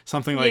taller,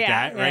 something like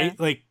that, right?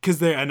 Like,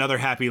 because another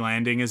Happy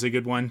Landing is a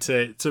good one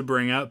to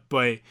bring up,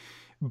 but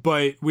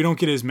we don't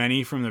get as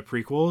many from the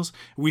prequels.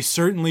 We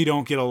certainly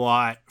don't get a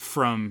lot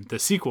from the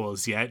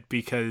sequels yet,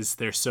 because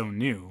they're so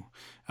new.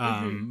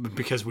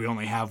 Because we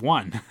only have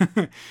one,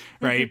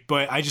 right?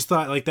 But I just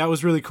thought, like, that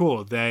was really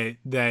cool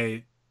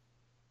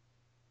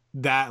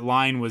that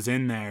line was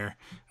in there,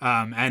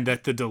 and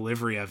that the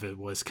delivery of it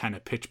was kind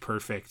of pitch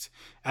perfect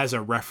as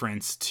a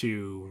reference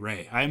to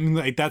Rey. I mean,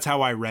 like, that's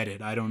how I read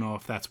it. I don't know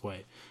if that's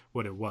what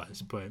it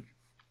was, but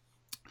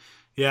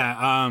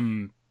yeah.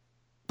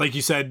 Like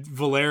you said,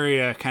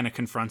 Valeria kind of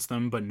confronts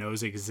them, but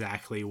knows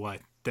exactly what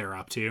they're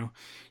up to.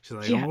 She's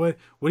like, Yeah. "Oh,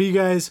 what are you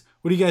guys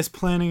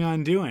planning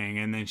on doing?"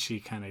 And then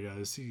she kind of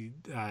goes,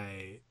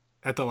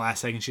 at the last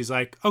second, she's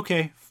like,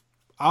 "Okay,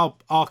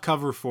 I'll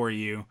cover for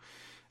you,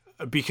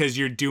 because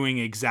you're doing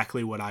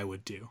exactly what I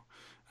would do.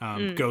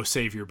 Go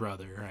save your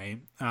brother," right?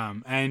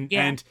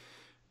 And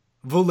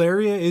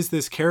Valeria is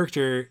this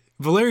character.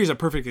 Valeria is a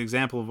perfect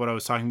example of what I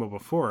was talking about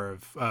before,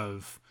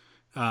 of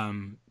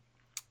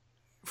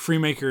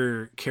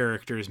Freemaker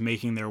characters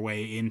making their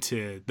way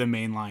into the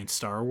mainline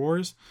Star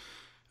Wars.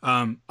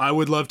 I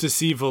would love to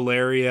see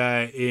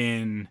Valeria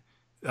in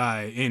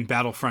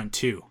Battlefront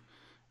 2,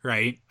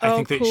 right? I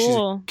think that she's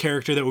a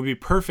character that would be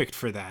perfect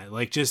for that.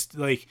 Like, just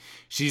like,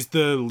 she's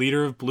the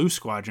leader of Blue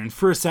Squadron.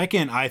 For a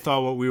second, I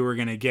thought what we were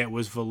going to get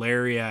was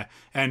Valeria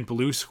and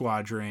Blue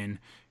Squadron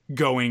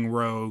going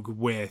rogue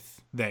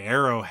with the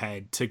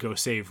Arrowhead to go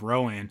save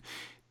Rowan,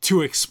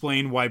 to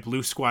explain why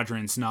Blue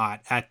Squadron's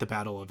not at the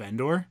Battle of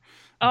Endor.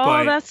 Oh,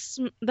 But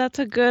that's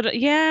a good.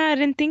 Yeah, I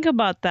didn't think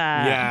about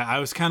that. yeah, I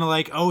was kind of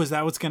like, oh, is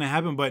that what's going to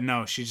happen? But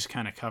no, she just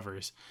kind of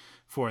covers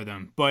for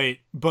them. But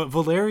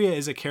Valeria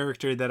is a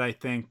character that I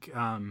think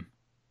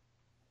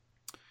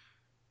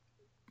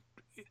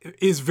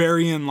is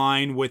very in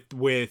line with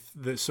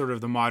the sort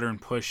of the modern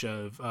push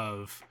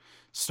of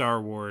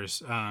Star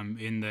Wars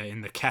in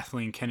the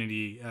Kathleen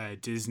Kennedy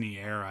Disney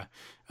era,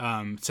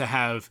 to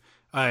have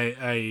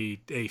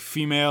a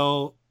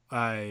female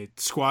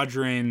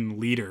squadron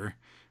leader,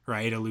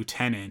 right? A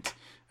lieutenant,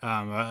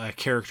 a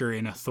character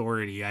in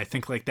authority. I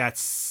think, like,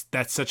 that's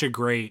such a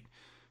great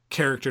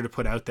character to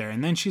put out there.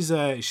 And then she's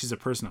a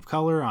person of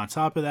color on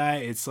top of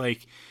that. It's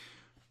like,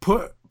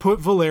 put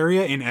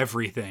Valeria in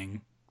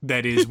everything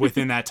that is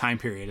within that time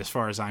period, as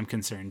far as I'm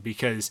concerned,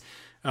 because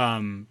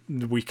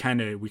we kind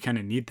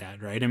of need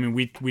that, right? I mean,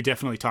 we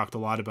definitely talked a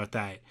lot about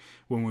that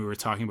when we were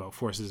talking about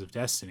Forces of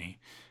Destiny.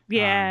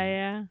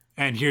 Yeah.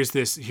 And here's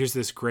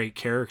this great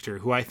character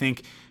who I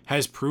think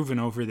has proven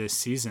over this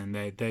season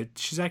that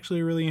she's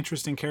actually a really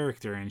interesting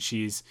character, and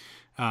she's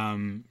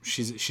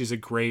a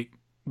great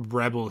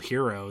rebel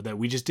hero that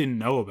we just didn't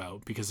know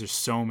about, because there's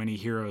so many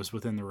heroes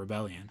within the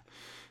rebellion.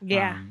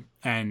 Yeah.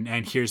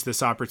 And here's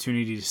this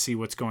opportunity to see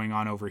what's going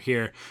on over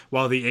here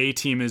while the A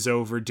team is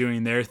over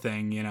doing their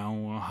thing,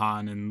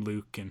 Han and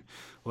Luke and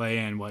Leia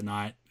and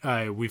whatnot.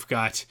 We've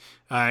got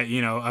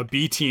a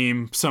B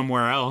team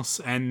somewhere else,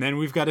 and then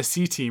we've got a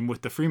C team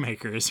with the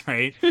Freemakers,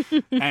 right?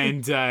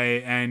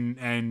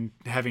 and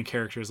having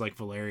characters like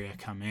Valeria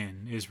come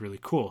in is really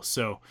cool.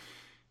 So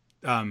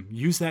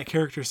use that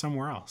character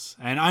somewhere else,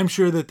 and I'm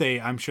sure that they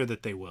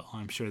will.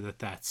 I'm sure that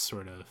that's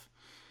sort of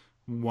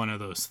one of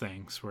those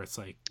things where it's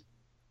like,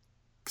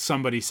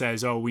 somebody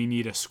says, "Oh, we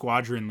need a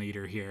squadron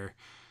leader here."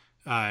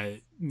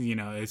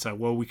 It's like,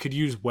 well, we could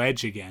use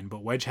Wedge again,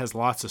 but Wedge has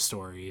lots of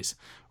stories,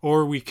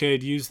 or we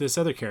could use this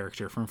other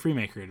character from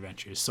Freemaker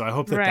Adventures. So I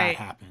hope that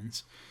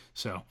happens.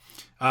 So,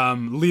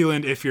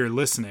 Leland, if you're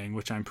listening,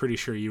 which I'm pretty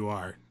sure you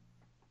are,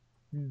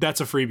 that's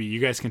a freebie. You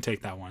guys can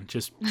take that one.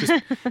 Just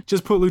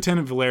put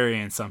Lieutenant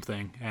Valeria in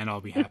something, and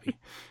I'll be happy.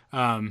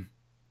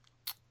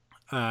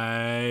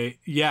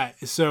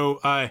 So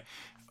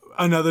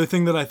another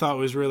thing that I thought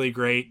was really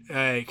great,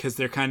 because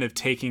they're kind of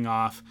taking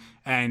off,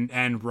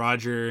 and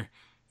Roger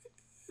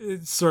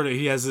sort of,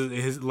 he has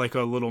his like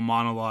a little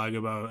monologue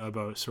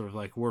about sort of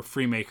like, we're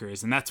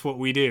Freemakers and that's what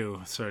we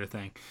do, sort of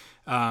thing.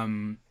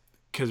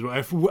 Because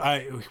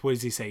what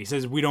does he say? He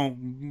says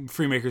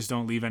Freemakers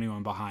don't leave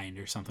anyone behind,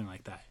 or something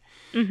like that.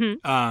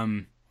 Mm-hmm.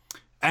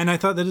 And I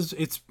thought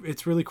that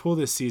it's really cool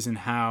this season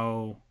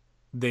how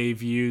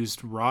they've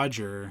used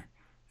Roger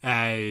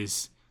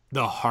as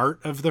the heart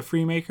of the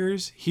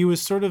Freemakers. He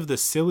was sort of the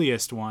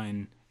silliest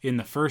one in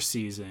the first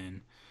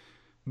season,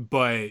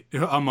 but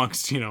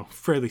amongst,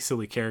 fairly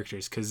silly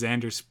characters, because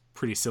Xander's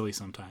pretty silly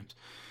sometimes.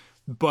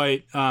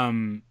 But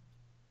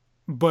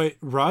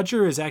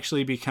Roger has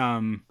actually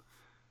become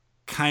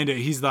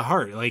he's the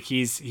heart. Like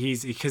he's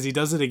because he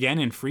does it again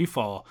in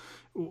Freefall,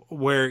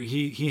 where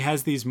he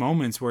has these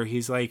moments where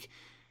he's like,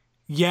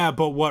 yeah,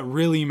 but what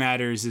really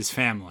matters is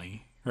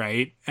family,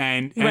 right?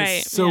 And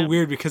it's so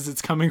weird because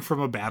it's coming from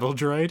a battle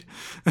droid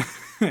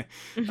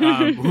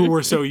who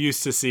we're so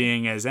used to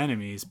seeing as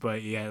enemies.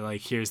 But yeah,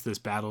 like here's this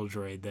battle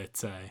droid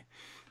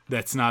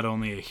that's not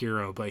only a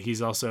hero, but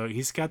he's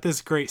got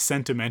this great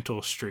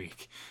sentimental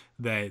streak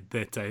that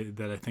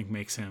I think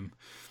makes him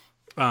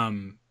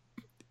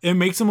it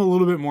makes him a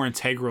little bit more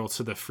integral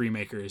to the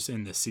Freemakers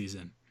in this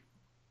season.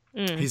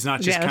 He's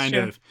not just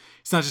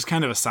he's not just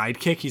kind of a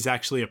sidekick. He's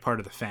actually a part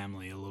of the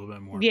family a little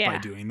bit more by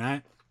doing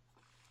that.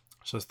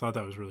 So I thought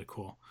that was really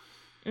cool.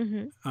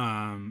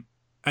 Mm-hmm.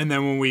 And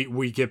then when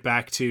we get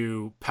back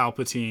to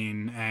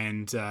Palpatine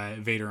and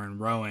Vader and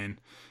Rowan,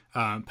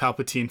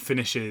 Palpatine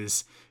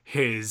finishes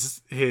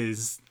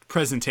his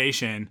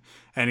presentation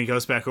and he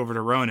goes back over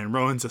to Rowan, and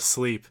Rowan's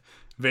asleep.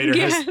 Vader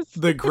has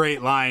the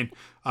great line,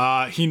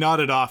 he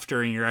nodded off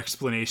during your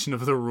explanation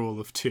of the rule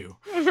of two.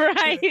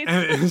 Right.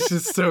 And it's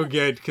just so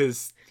good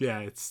because,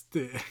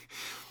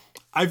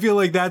 I feel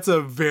like that's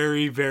a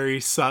very, very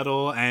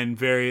subtle and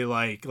very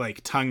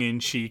like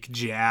tongue-in-cheek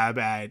jab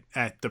at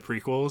the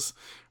prequels,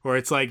 where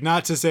it's like,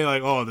 not to say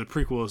like, oh, the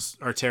prequels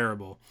are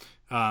terrible,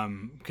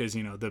 because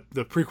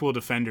the prequel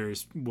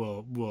defenders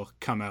will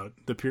come out,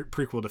 the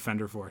prequel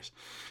defender force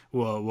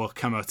will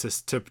come out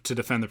to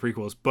defend the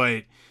prequels,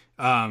 but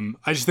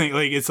I just think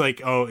like it's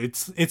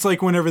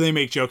like whenever they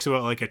make jokes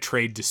about like a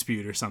trade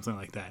dispute or something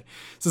like that,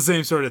 it's the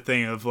same sort of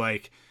thing of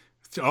like,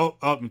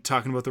 I'm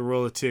talking about the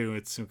rule of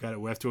two.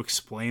 We have to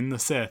explain the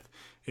Sith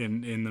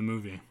in the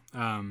movie.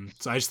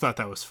 So I just thought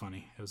that was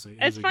funny.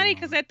 It's funny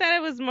because I thought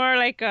it was more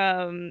like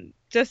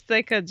just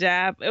like a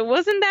jab. It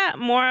wasn't that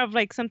more of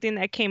like something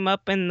that came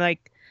up in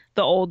like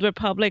the Old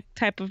Republic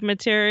type of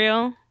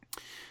material.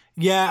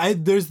 Yeah,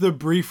 there's the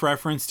brief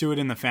reference to it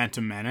in the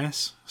Phantom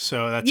Menace,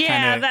 so that's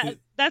kind of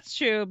that's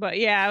true. But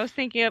yeah, I was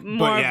thinking of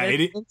more of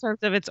it in terms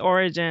of its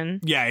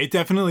origin. Yeah, it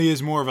definitely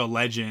is more of a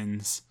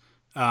Legends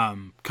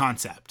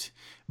concept.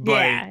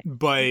 But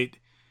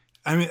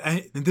I mean,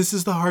 this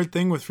is the hard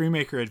thing with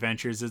Freemaker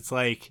Adventures. It's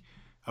like,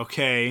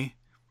 okay,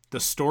 the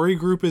story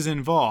group is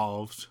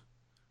involved.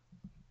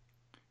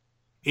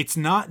 It's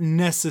not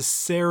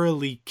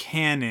necessarily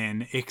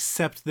canon,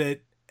 except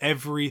that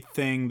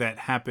everything that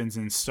happens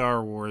in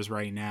Star Wars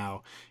right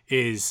now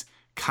is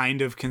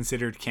kind of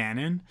considered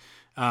canon.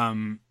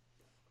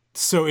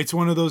 So it's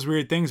one of those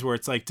weird things where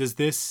it's like, does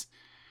this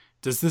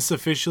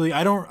officially,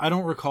 I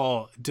don't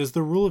recall, does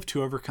the rule of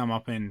two ever come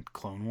up in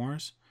Clone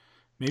Wars?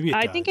 Maybe it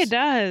does. I think it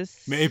does.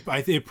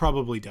 It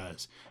probably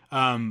does.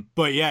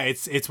 But yeah,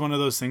 it's one of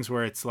those things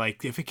where it's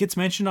like, if it gets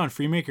mentioned on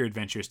Freemaker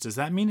Adventures, does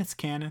that mean it's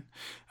canon?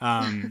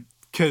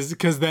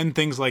 Because then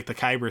things like the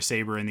Kyber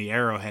Saber and the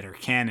Arrowhead are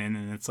canon,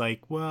 and it's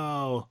like,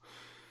 well,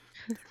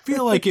 I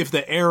feel like if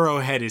the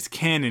Arrowhead is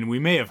canon, we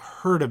may have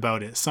heard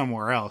about it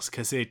somewhere else,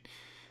 because it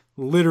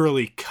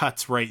literally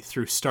cuts right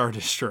through Star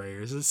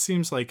Destroyers. It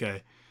seems like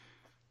an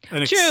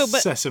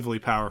excessively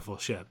powerful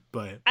ship.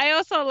 But I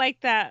also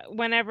like that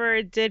whenever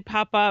it did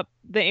pop up,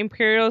 the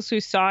Imperials who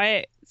saw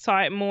it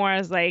more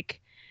as like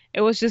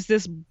it was just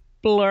this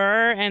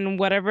blur, and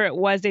whatever it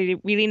was, they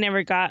really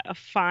never got a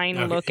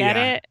fine look at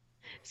it.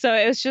 So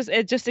it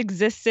just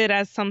existed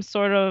as some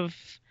sort of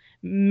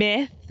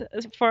myth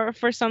for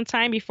some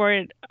time before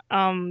it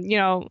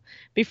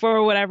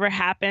before whatever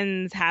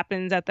happens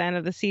at the end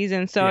of the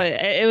season. So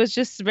it was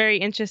just very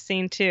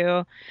interesting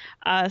to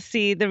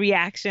see the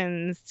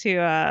reactions to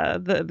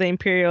the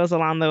Imperials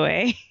along the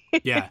way.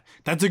 Yeah,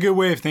 that's a good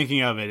way of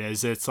thinking of it,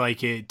 is it's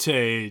like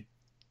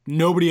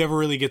nobody ever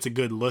really gets a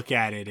good look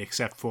at it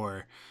except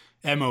for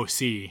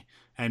MOC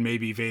and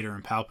maybe Vader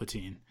and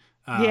Palpatine.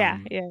 Yeah.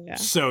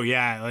 So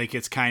yeah, like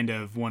it's kind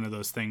of one of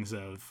those things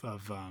of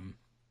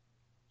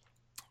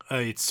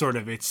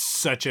it's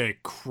such a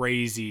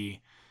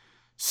crazy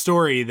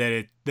story that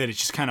it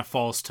just kind of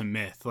falls to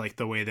myth, like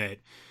the way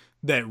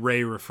that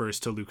Rey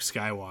refers to Luke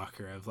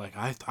Skywalker of like,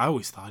 I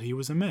always thought he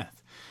was a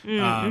myth.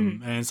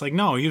 And it's like,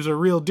 no, he was a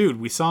real dude.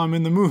 We saw him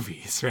in the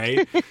movies,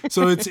 right?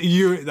 So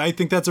I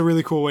think that's a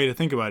really cool way to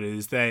think about it,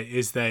 is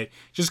that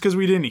just because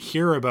we didn't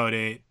hear about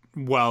it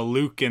while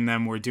Luke and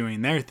them were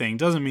doing their thing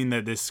doesn't mean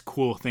that this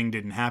cool thing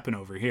didn't happen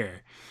over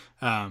here.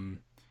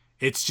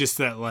 It's just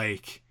that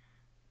like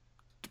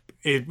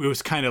it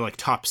was kind of like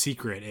top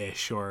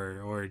secret-ish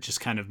or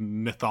just kind of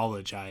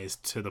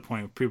mythologized to the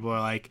point where people are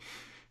like,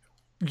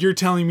 you're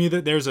telling me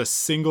that there's a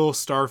single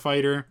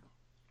starfighter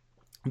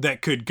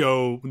that could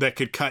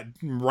cut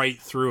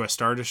right through a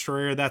Star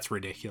Destroyer? That's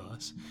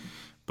ridiculous.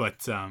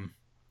 But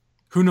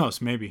who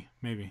knows? Maybe.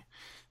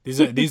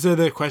 These are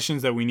the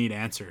questions that we need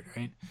answered,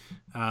 right?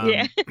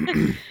 Yeah.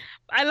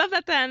 I love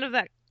at the end of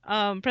that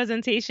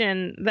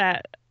presentation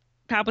that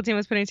Palpatine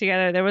was putting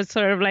together, there was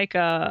sort of like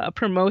a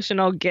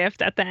promotional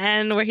gift at the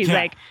end where he's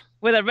like,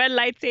 with a red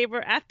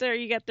lightsaber. After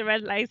you get the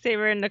red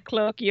lightsaber and the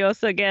cloak, you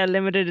also get a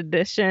limited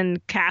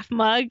edition calf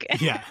mug.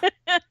 Yeah.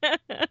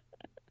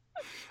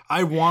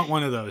 I want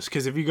one of those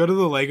because if you go to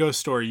the Lego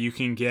store, you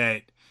can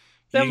get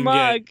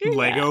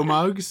Lego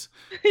mugs,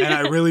 and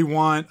I really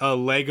want a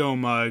Lego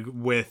mug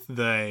with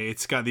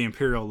it's got the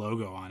Imperial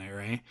logo on it,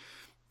 right?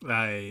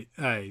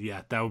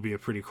 Yeah, that would be a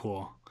pretty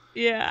cool.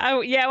 Yeah,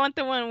 I want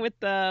the one with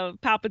the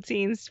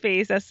Palpatine's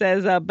face that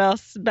says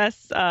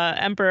best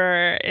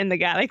emperor in the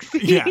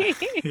galaxy.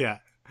 Yeah.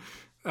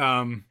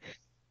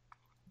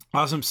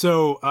 Awesome.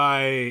 So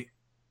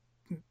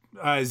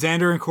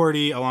Xander and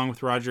Cordy, along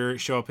with Roger,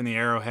 show up in the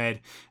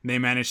Arrowhead, and they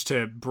manage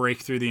to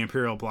break through the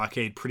Imperial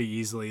blockade pretty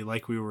easily,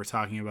 like we were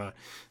talking about.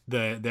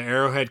 The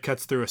Arrowhead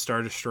cuts through a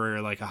Star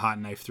Destroyer like a hot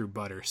knife through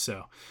butter.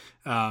 So,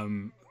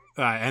 and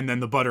then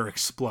the butter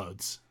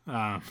explodes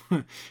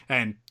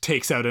and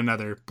takes out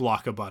another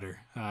block of butter.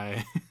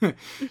 But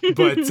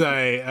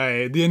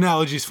the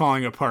analogy's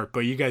falling apart, but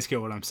you guys get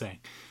what I'm saying.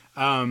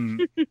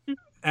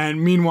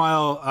 And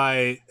meanwhile,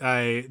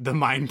 the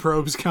mind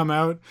probes come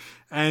out,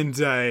 and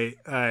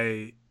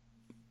there's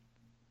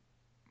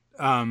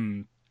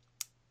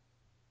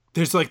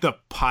like the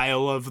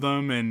pile of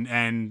them,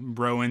 and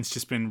Rowan's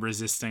just been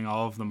resisting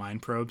all of the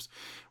mind probes,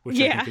 which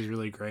I think is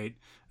really great.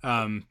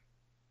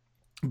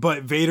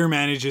 But Vader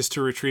manages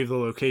to retrieve the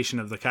location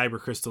of the Kyber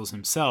crystals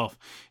himself,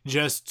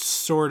 just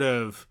sort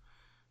of,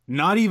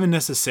 not even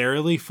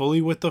necessarily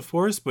fully with the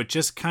Force, but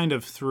just kind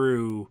of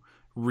through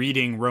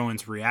reading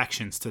Rowan's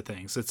reactions to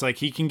things. It's like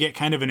he can get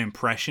kind of an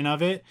impression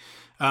of it.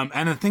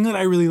 And the thing that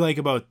I really like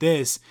about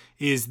this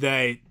is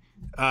that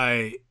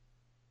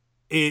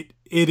it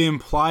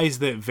implies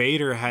that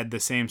Vader had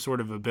the same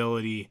sort of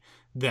ability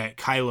that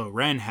Kylo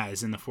Ren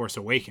has in The Force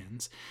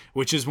Awakens,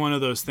 which is one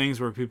of those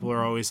things where people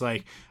are always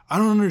like, I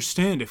don't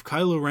understand. If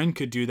Kylo Ren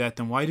could do that,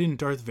 then why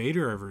didn't Darth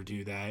Vader ever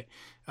do that?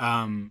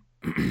 And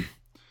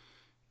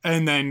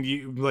then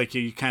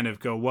you kind of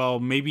go,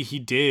 well, maybe he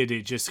did.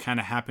 It just kind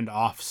of happened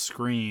off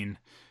screen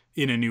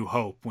in A New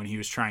Hope when he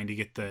was trying to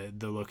get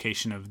the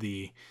location of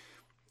the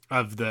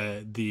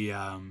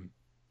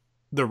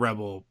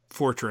rebel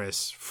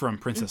fortress from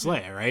Princess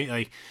Leia, right?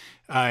 Like,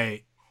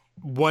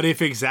 what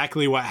if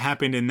exactly what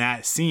happened in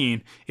that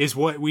scene is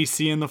what we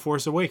see in The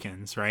Force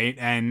Awakens, right?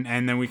 And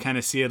then we kind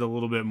of see it a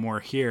little bit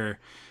more here,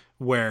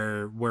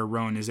 where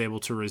Rowan is able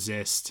to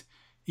resist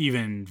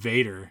even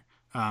Vader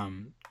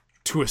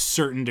to a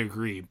certain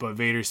degree, but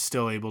Vader's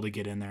still able to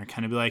get in there and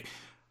kind of be like,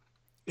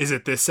 is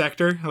it this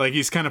sector? Like,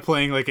 he's kind of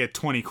playing like a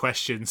 20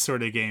 questions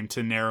sort of game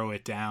to narrow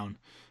it down.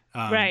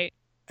 Right.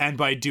 And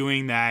by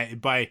doing that,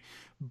 by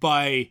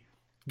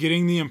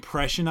getting the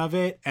impression of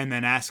it and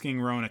then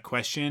asking Rowan a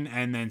question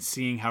and then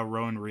seeing how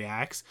Rowan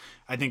reacts,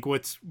 I think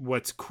what's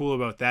cool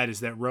about that is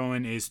that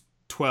Rowan is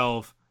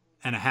 12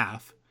 and a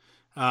half.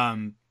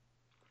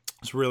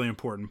 It's a really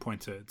important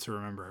point to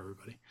remember,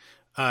 everybody.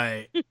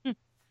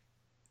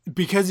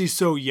 Because he's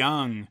so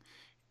young,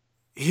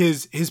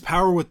 his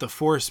power with the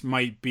Force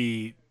might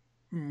be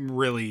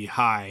really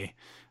high,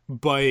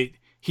 but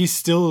he's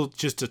still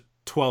just a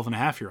 12 and a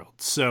half year old.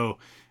 So,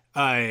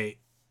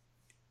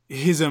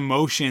 his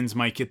emotions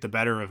might get the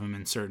better of him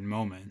in certain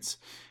moments.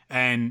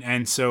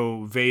 And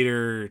so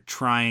Vader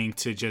trying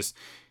to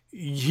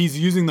he's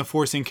using the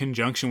Force in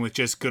conjunction with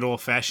just good old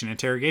fashioned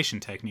interrogation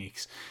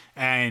techniques.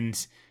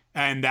 And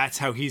that's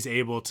how he's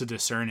able to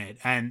discern it.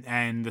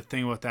 And the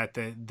thing about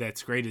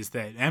that's great is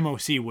that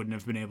MOC wouldn't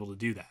have been able to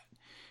do that.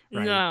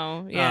 Right?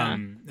 No, yeah.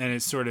 And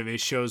it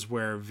shows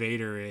where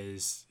Vader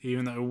is,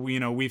 even though,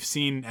 we've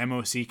seen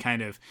MOC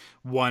kind of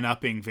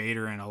one-upping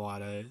Vader in a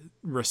lot of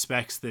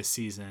respects this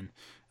season.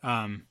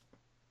 At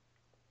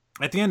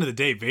the end of the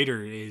day,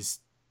 Vader is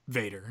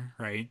Vader,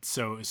 right?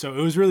 So it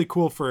was really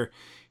cool for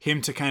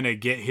him to kind of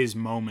get his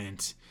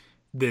moment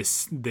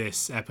this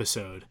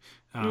episode.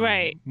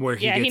 Right. Where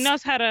he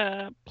knows how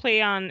to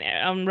play on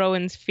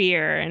Rowan's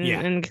fear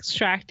and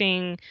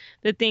extracting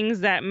the things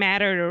that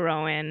matter to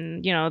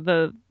Rowan.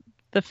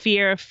 The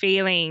fear of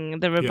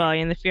failing the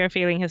rebellion, the fear of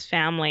failing his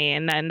family,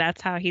 and then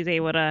that's how he's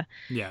able to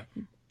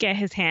get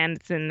his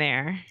hands in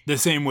there. The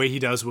same way he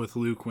does with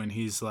Luke when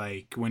he's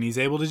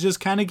able to just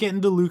kind of get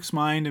into Luke's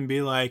mind and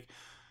be like,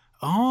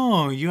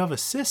 oh, you have a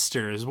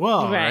sister as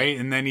well, right?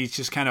 And then he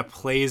just kind of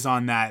plays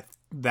on that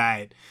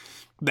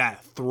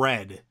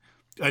thread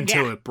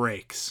until it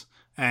breaks.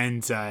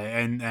 And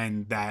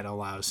that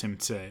allows him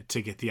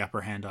to get the upper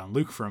hand on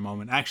Luke for a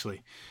moment.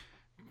 Actually,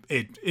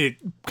 it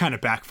kind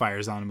of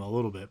backfires on him a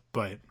little bit,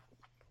 but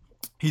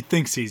he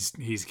thinks he's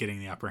getting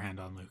the upper hand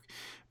on Luke.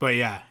 But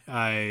yeah,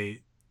 I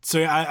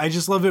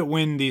just love it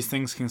when these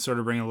things can sort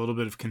of bring a little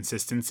bit of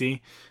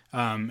consistency,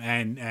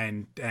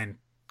 and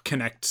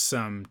connect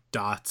some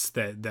dots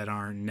that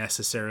aren't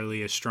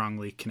necessarily as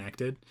strongly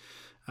connected.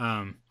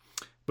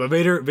 But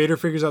Vader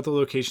figures out the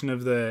location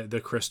of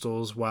the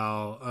crystals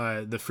while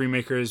the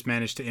Freemakers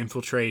manage to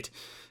infiltrate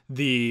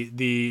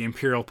the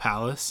Imperial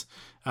Palace,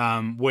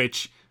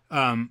 which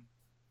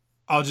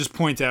I'll just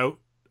point out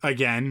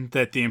again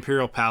that the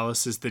Imperial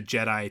Palace is the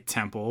Jedi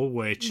Temple,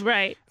 which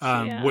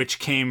which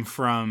came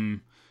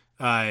from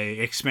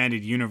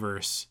expanded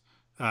universe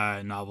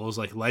novels,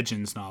 like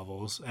Legends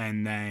novels,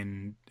 and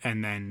then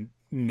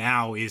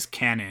now is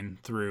canon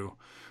through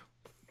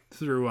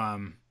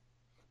the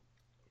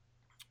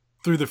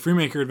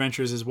Freemaker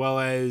adventures, as well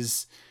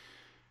as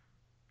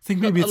I think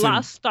maybe it's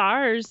Lost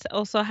Stars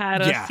also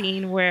had a Yeah.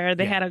 scene where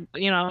they had an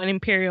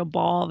Imperial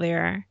ball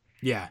there.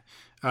 Yeah.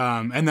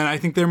 And then I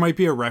think there might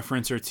be a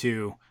reference or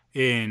two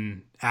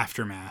in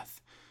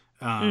Aftermath.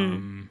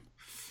 And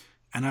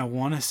I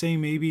want to say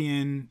maybe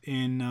in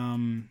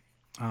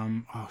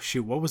oh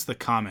shoot, what was the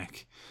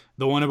comic?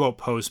 The one about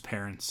Poe's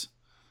parents.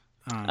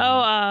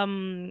 Oh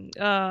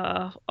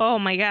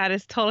my God,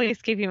 it's totally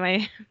escaping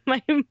my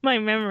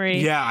memory.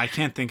 Yeah, I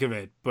can't think of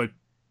it, but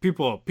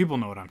people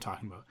know what I'm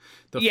talking about.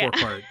 The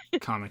 4-part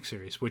comic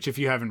series, which if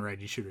you haven't read,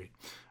 you should read.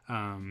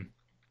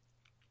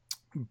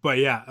 But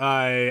yeah,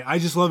 I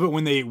just love it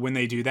when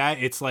they do that.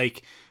 It's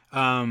like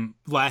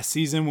last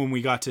season when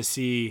we got to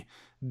see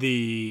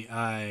the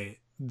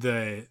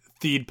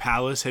Theed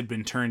Palace had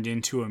been turned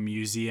into a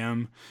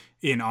museum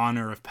in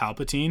honor of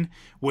Palpatine,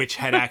 which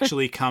had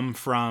actually come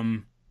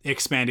from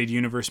expanded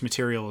universe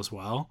material as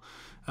well.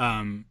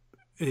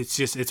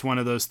 It's one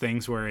of those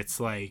things where it's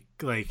like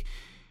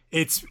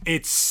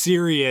it's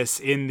serious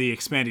in the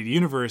expanded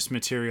universe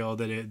material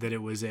that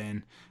it was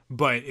in,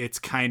 but it's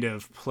kind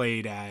of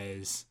played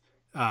as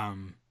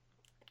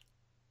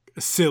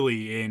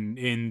silly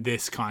in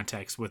this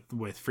context with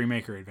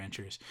Freemaker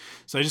Adventures.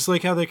 So I just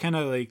like how they kind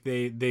of like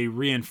they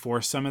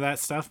reinforce some of that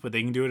stuff, but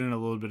they can do it in a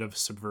little bit of a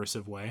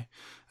subversive way.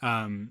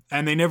 And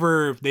they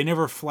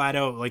never flat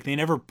out, like, they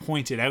never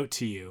point it out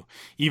to you,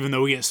 even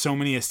though we get so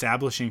many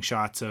establishing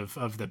shots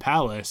of the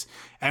palace,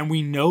 and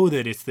we know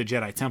that it's the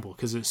Jedi Temple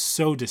because it's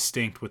so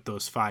distinct with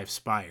those 5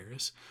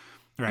 spires.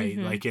 Right?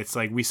 Mm-hmm. Like, it's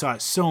like we saw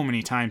it so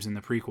many times in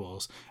the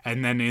prequels,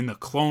 and then in the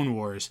Clone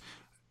Wars,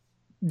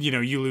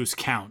 you lose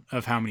count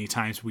of how many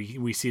times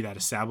we see that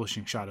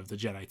establishing shot of the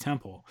Jedi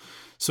Temple.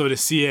 So to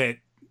see it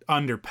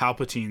under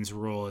Palpatine's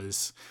rule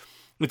it's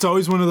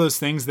always one of those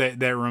things that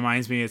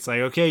reminds me, it's like,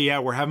 okay, yeah,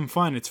 we're having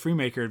fun. It's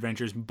Freemaker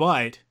Adventures,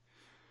 but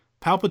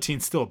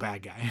Palpatine's still a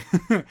bad guy,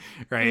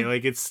 right?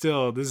 Like, this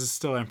is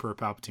still Emperor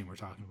Palpatine we're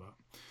talking about,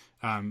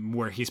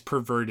 where he's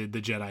perverted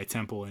the Jedi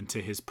Temple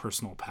into his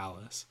personal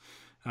palace.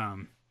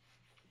 I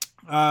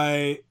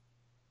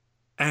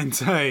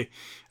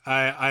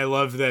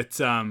love that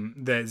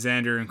that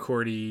Xander and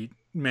Cordy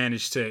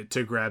managed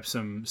to grab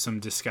some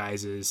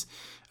disguises,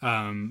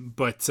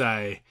 but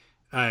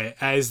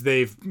as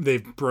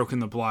they've broken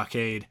the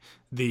blockade,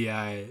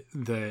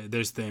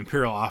 there's the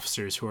Imperial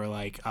officers who are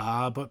like,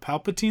 but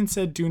Palpatine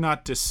said do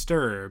not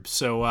disturb,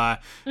 so I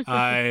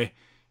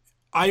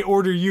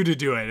order you to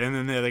do it. And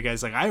then the other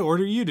guy's like, I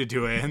order you to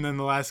do it. And then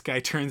the last guy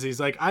turns, he's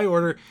like, I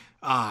order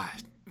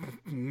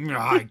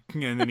and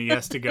then he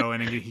has to go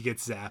and he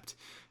gets zapped.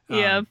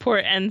 Yeah, poor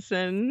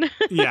ensign.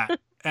 Yeah,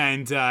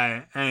 and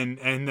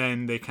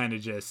then they kind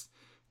of just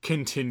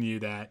continue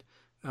that,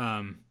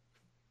 and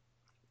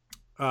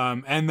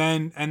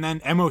then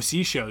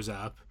MOC shows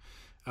up,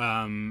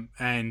 and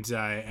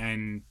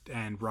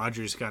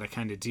Roger's got to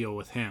kind of deal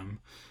with him,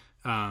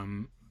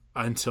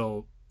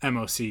 until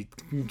MOC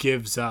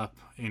gives up,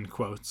 in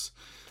quotes.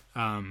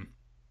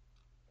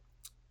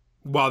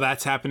 While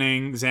that's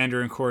happening,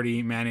 Xander and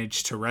Cordy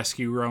manage to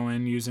rescue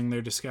Rowan using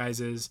their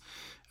disguises.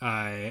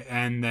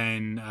 And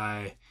then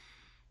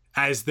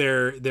as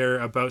they're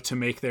about to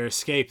make their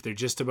escape, they're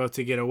just about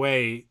to get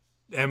away,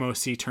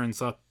 MOC turns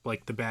up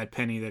like the bad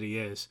penny that he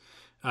is,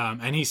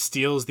 and he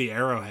steals the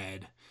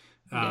arrowhead.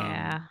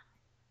 Yeah,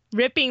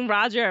 ripping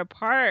Roger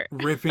apart.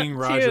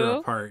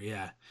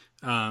 Yeah.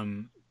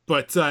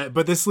 But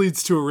this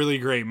leads to a really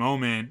great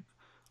moment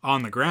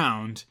on the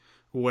ground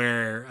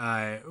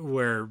where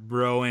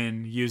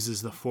Rowan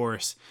uses the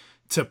Force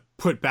to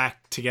put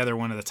back together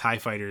one of the TIE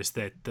fighters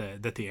that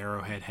the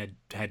arrowhead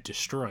had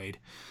destroyed,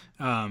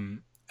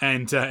 and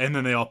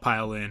then they all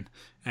pile in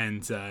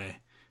and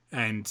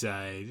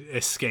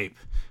escape,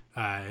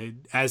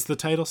 as the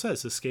title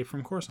says, escape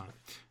from Coruscant.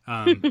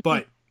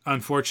 But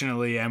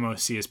unfortunately,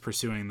 MOC is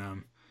pursuing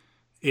them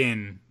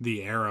in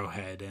the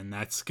arrowhead, and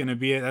that's gonna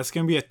be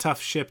a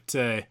tough ship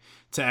to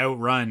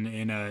outrun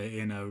in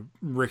a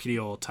rickety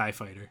old TIE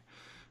fighter.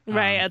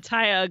 Right, a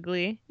TIE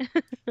ugly.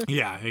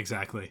 Yeah,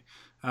 exactly.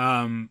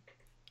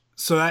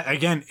 So that,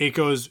 again, it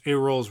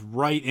rolls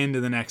right into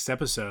the next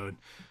episode,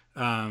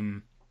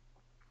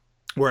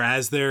 where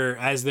as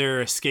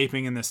they're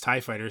escaping in this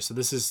TIE fighter. So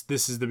this is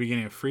the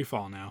beginning of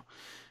Freefall now.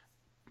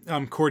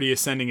 Cordy is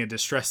sending a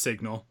distress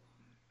signal,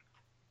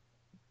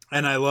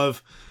 and I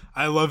love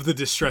the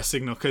distress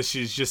signal because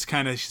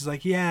she's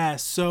like, yeah,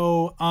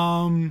 so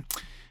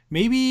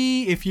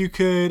maybe if you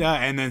could,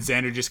 and then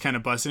Xander just kind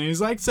of busts in and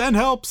he's like, send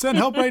help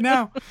right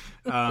now.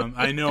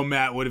 I know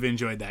Matt would have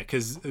enjoyed that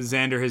because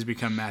Xander has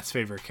become Matt's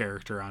favorite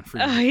character on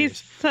Freemaker. Oh, he's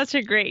such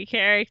a great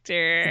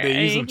character.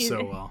 They use him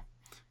so well.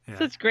 Yeah.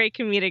 Such great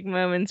comedic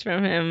moments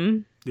from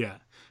him. Yeah.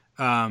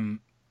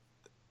 And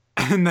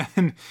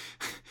then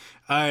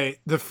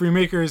the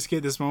Freemakers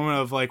get this moment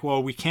of like,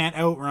 well, we can't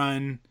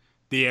outrun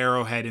the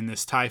arrowhead in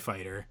this TIE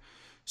fighter,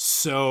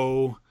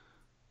 So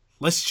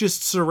let's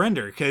just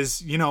surrender,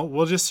 because,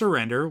 we'll just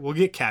surrender, we'll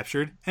get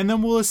captured, and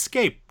then we'll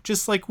escape,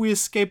 just like we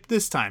escaped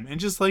this time, and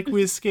just like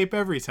we escape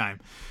every time.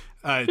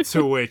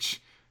 To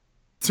which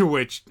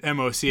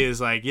MOC is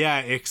like, yeah,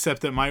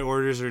 except that my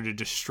orders are to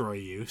destroy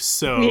you.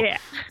 So Yeah.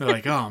 they're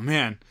like, oh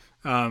man.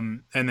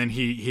 And then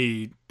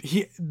he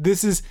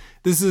this is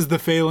the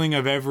failing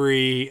of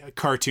every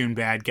cartoon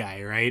bad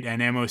guy, right?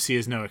 And MOC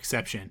is no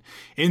exception.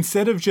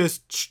 Instead of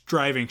just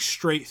driving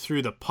straight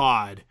through the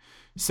pod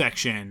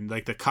section,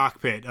 like the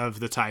cockpit of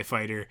the TIE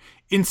fighter,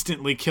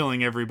 instantly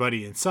killing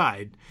everybody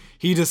inside,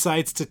 he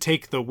decides to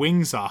take the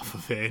wings off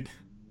of it.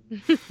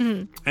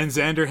 And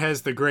Xander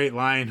has the great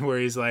line where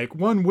he's like,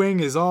 "One wing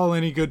is all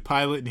any good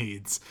pilot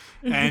needs,"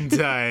 and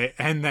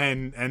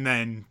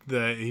then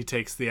he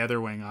takes the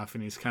other wing off,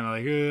 and he's kind of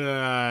like,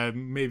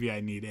 maybe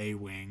I need a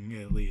wing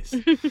at least.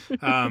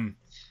 And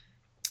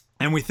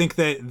we think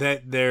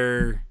that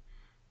they're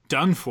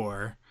done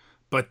for,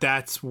 but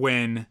that's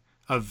when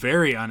a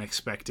very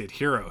unexpected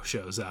hero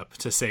shows up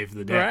to save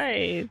the day.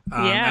 Right.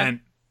 Yeah.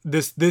 And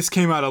this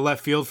came out of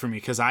left field for me,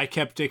 because I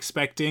kept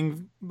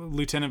expecting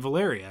Lieutenant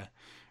Valeria.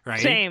 Right?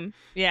 Same.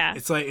 Yeah.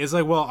 It's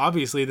like, well,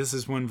 obviously this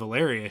is when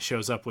Valeria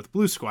shows up with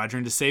Blue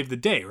Squadron to save the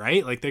day,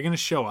 right? Like, they're going to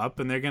show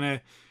up and they're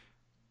going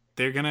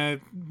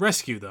to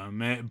rescue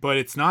them. But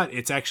it's not.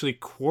 It's actually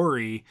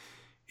Quarry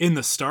in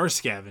the Star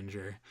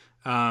Scavenger.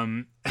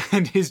 And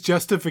his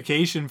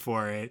justification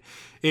for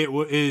it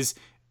was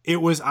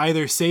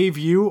either save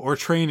you or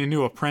train a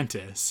new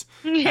apprentice.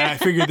 Yeah. And I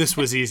figured this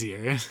was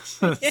easier.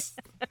 It's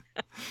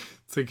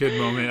a good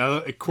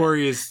moment.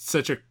 Quarry is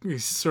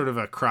he's sort of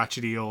a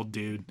crotchety old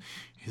dude.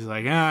 He's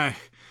like, I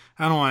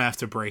don't want to have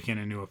to break in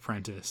a new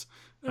apprentice.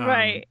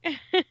 Right.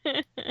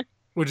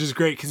 Which is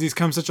great, because he's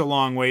come such a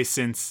long way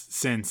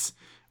since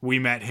we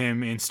met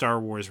him in Star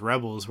Wars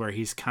Rebels, where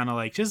he's kind of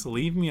like, just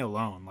leave me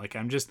alone. Like,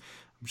 I just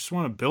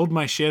want to build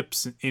my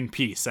ships in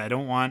peace. I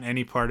don't want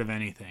any part of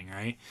anything,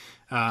 right?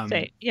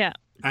 Yeah.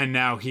 And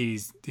now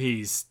he's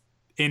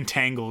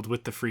entangled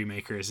with the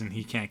Freemakers, and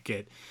he can't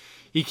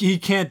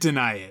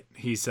deny it.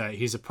 He's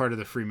a part of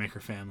the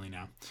Freemaker family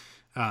now.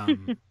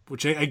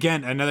 Which,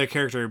 again, another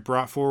character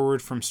brought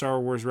forward from Star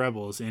Wars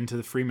Rebels into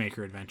the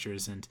Freemaker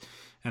adventures, and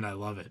I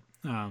love it.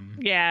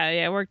 Yeah,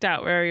 it worked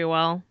out very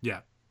well.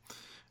 Yeah.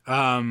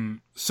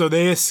 So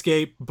they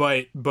escape,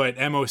 but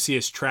MOC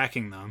is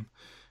tracking them.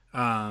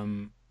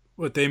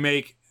 What they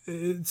make,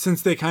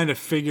 since they kind of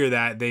figure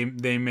that,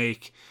 they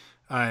make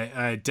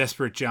a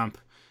desperate jump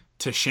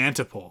to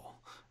Shantipole.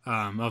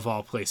 Of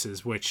all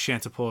places, which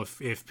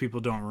Shantipole, if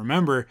people don't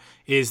remember,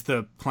 is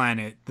the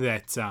planet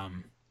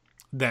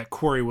that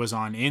Quarry was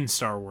on in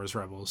Star Wars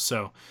Rebels.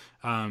 So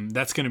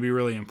that's going to be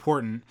really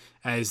important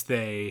as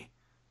they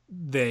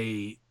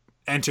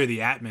enter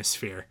the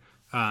atmosphere,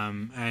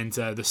 and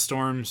the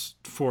storms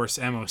force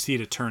MOC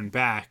to turn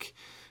back,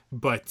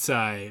 but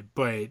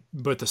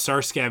the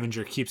Star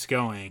Scavenger keeps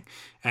going,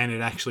 and it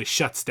actually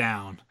shuts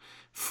down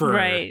for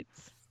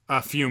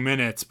a few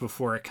minutes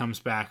before it comes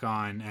back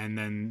on, and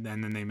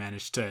then they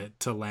manage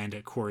to land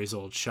at Quarry's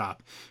old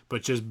shop,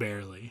 but just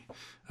barely.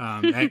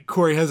 And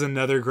Quarry has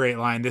another great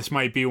line. This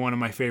might be one of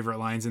my favorite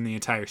lines in the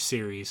entire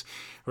series,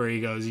 where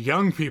he goes,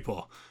 "Young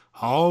people,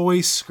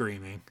 always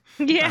screaming."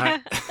 Yeah.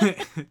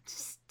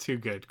 It's too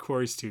good.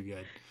 Quarry's too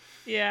good.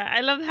 Yeah, I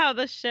love how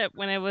the ship,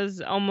 when it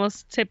was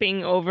almost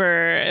tipping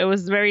over, it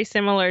was very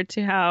similar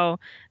to how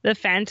the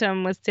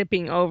Phantom was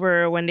tipping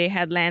over when they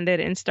had landed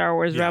in Star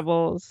Wars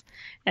Rebels.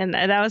 And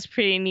that was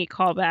pretty neat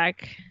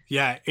callback.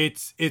 Yeah,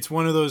 it's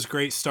one of those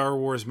great Star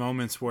Wars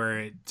moments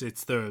where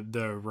it's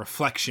the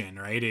reflection,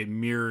 right? It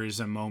mirrors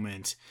a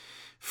moment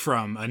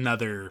from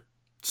another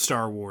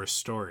Star Wars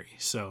story.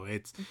 So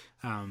it's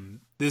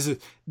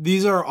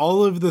these are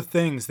all of the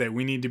things that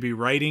we need to be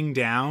writing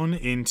down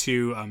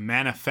into a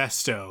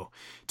manifesto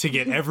to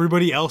get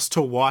everybody else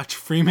to watch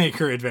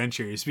Freemaker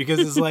Adventures, because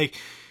it's like,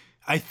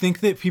 I think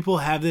that people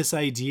have this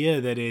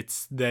idea that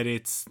it's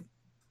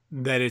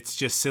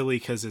just silly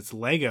because it's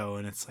Lego,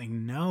 and it's like,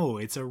 no,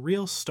 it's a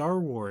real Star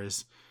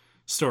Wars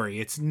story.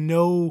 It's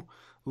no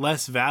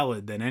less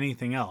valid than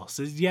anything else.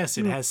 Yes,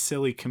 it has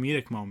silly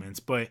comedic moments,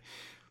 but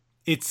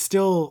it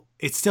still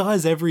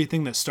has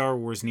everything that Star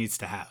Wars needs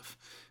to have.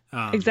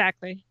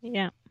 Exactly.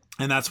 Yeah.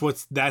 And that's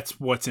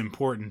what's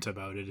important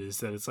about it, is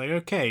that it's like,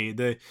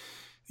 okay,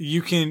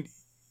 you can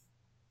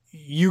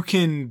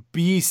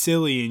be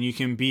silly and you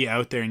can be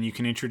out there and you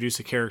can introduce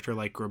a character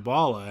like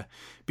Grabala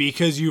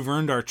because you've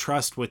earned our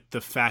trust with the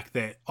fact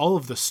that all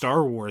of the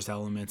Star Wars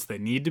elements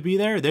that need to be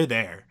there, they're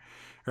there,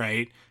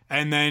 right?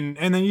 And then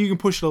you can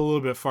push it a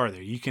little bit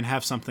farther. You can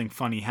have something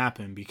funny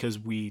happen because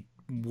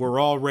we're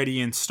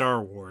already in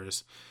Star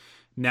Wars.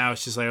 Now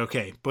it's just like,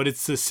 okay, but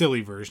it's the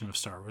silly version of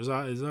Star Wars.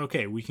 It's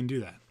okay, we can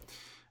do that.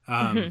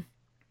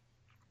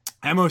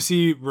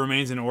 MOC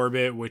remains in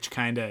orbit, which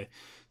kind of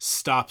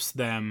stops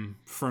them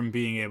from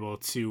being able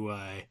to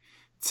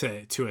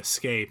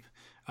escape.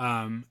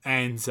 And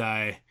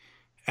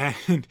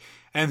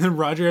then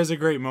Roger has a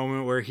great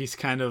moment where he's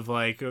kind of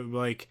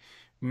like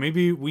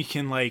maybe we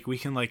can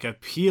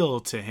appeal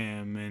to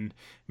him, and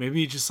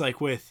maybe just like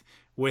with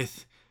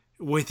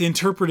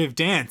interpretive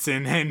dance.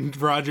 And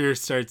Roger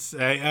starts,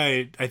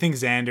 I think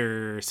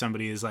Xander or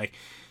somebody is like,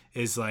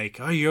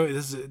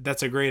 oh,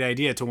 that's a great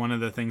idea, to one of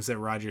the things that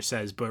Roger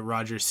says, but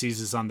Roger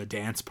seizes on the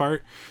dance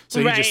part, so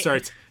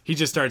he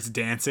just starts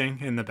dancing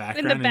in the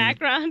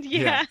background.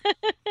 Yeah.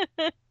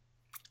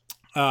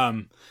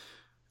 And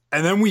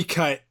then we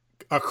cut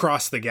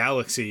across the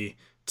galaxy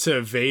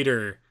to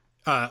Vader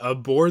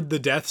aboard the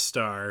Death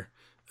Star,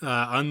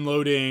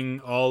 unloading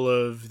all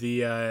of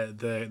the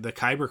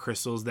kyber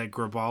crystals that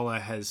Graballa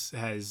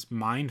has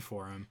mined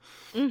for him.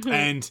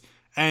 Mm-hmm.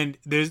 And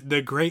there's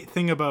the great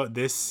thing about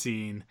this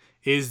scene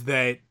is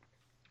that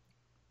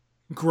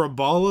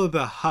Graballa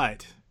the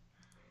Hutt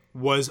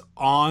was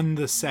on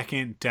the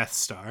second Death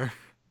Star.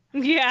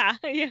 Yeah.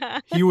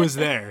 He was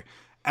there.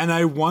 And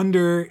I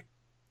wonder,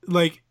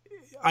 like,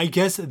 I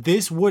guess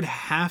this would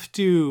have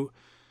to,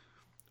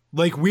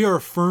 like, we are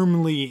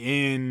firmly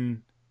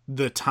in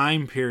the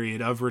time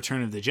period of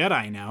Return of the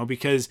Jedi now,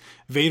 because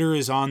Vader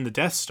is on the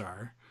Death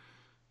Star.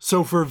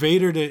 So for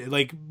Vader to,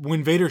 like,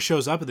 when Vader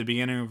shows up at the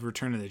beginning of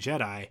Return of the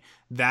Jedi,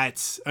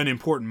 that's an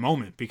important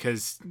moment,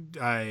 because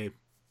I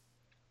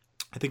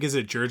think, is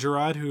it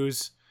Jerjerrod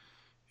who's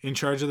in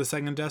charge of the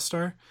second Death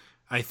Star?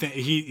 I think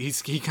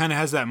he kind of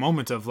has that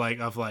moment of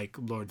like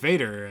Lord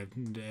Vader.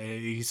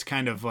 He's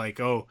kind of like,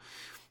 oh,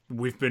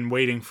 we've been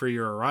waiting for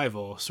your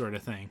arrival, sort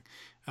of thing.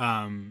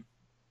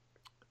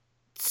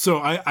 So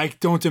I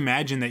don't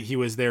imagine that he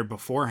was there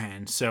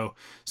beforehand. So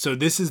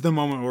this is the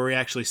moment where we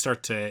actually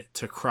start to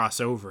cross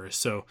over.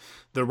 So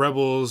the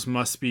rebels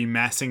must be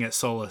massing at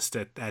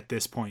Sullust at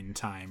this point in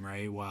time,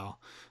 right? While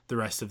the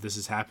rest of this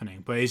is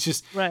happening. But it's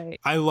just, right.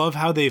 I love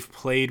how they've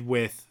played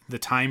with the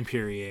time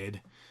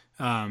period,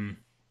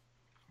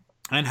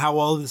 and how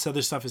all this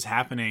other stuff is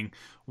happening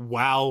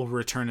while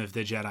Return of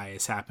the Jedi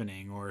is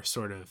happening, or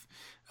sort of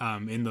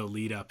in the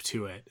lead up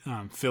to it,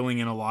 filling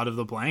in a lot of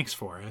the blanks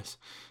for us.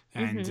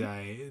 And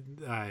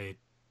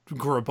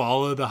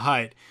Graballa the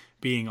Hutt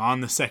being on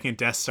the second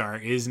Death Star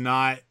is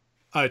not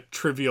a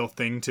trivial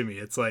thing to me.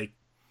 It's like,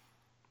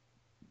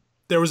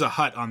 there was a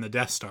Hutt on the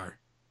Death Star.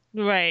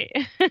 Right.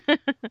 I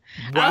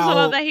also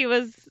love that he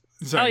was...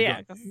 Sorry, oh,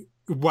 yeah.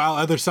 While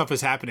other stuff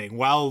is happening,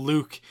 while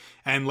Luke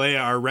and Leia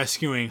are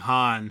rescuing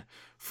Han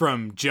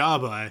from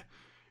Jabba,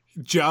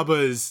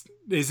 is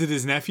it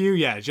his nephew?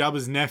 Yeah,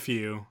 Jabba's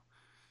nephew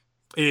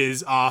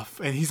is off,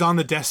 and he's on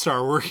the Death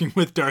Star working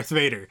with Darth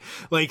Vader.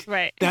 Like,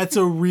 right. That's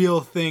a real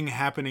thing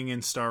happening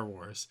in Star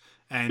Wars.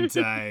 And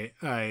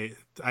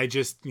I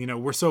just,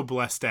 we're so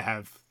blessed to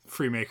have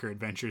Freemaker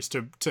Adventures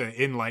to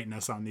enlighten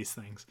us on these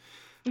things.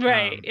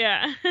 Right.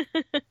 Yeah.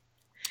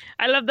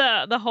 I love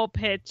the whole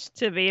pitch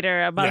to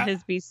Vader about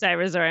his beast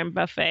Cyberzoran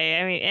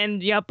buffet. I mean,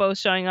 and Yuppo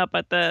showing up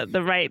at the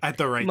right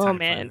moment. Time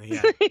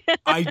frame,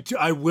 yeah.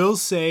 I will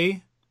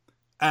say,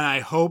 and I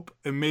hope,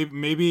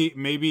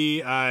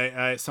 maybe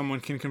someone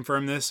can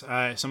confirm this.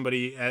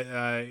 Somebody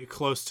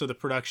close to the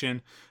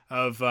production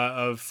of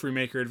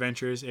Freemaker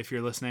Adventures, if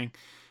you're listening,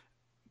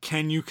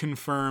 can you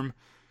confirm?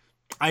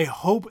 I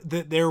hope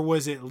that there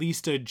was at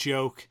least a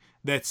joke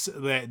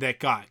that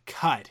got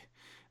cut,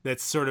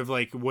 that's sort of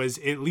like was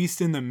at least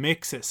in the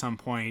mix at some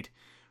point,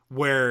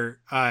 where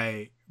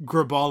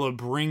Graballa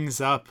brings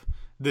up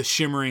the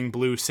shimmering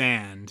blue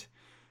sand.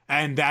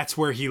 And that's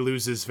where he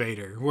loses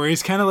Vader, where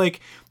he's kind of like,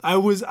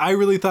 I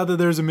really thought that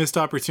there was a missed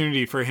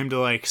opportunity for him to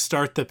like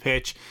start the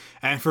pitch,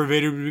 and for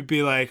Vader to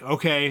be like,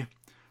 okay,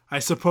 I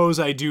suppose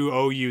I do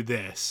owe you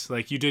this.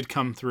 Like, you did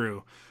come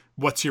through.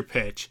 What's your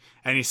pitch?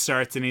 And he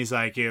starts, and he's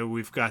like, yeah,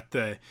 we've got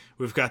the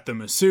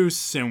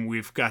masseuse, and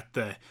we've got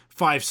the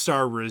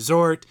 5-star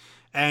resort,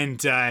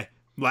 and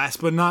last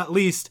but not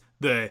least,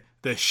 the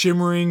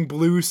shimmering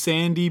blue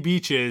sandy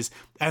beaches.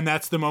 And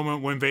that's the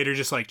moment when Vader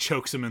just like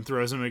chokes him and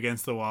throws him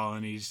against the wall,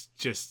 and he's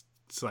just,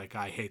 it's like,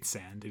 I hate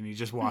sand, and he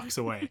just walks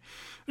away.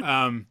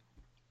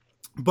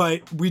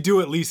 But we do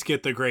at least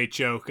get the great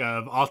joke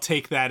of, I'll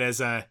take that as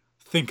a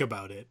think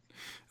about it,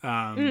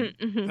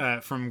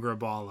 from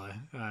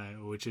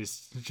Graballa, which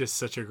is just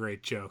such a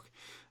great joke.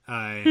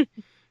 And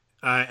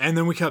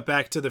then we cut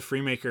back to the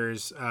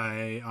Freemakers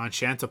on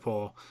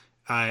Shantipole,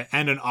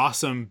 and an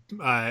awesome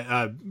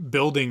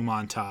building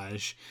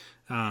montage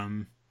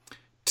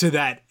to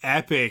that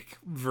epic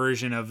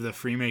version of the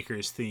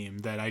Freemakers theme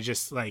that I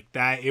just like.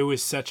 That it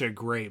was such a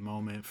great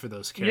moment for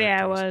those characters.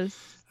 Yeah, it was.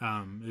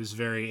 It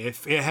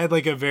was it had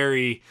like a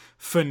very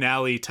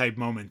finale type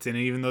moment, and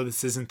even though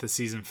this isn't the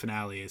season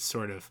finale, it's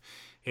sort of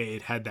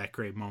it had that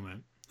great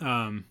moment.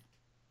 And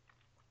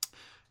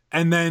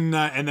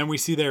then we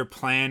see their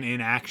plan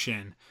in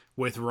action,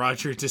 with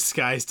Roger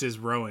disguised as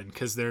Rowan,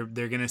 because they're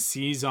gonna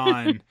seize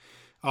on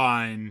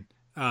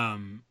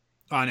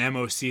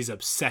MOC's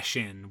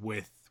obsession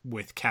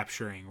with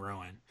capturing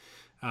Rowan,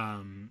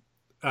 and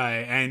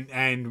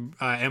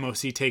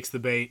MOC takes the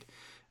bait,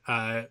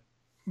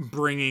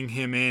 bringing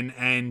him in,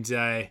 and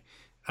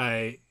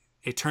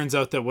it turns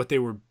out that what they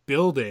were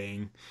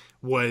building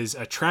was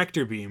a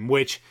tractor beam,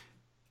 which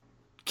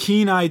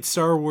keen-eyed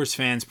Star Wars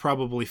fans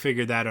probably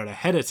figured that out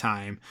ahead of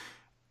time.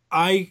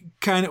 I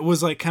kind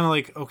of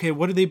like, okay,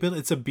 what did they build?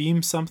 It's a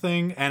beam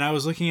something. And I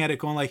was looking at it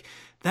going like,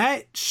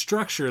 that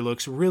structure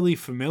looks really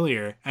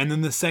familiar. And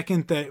then the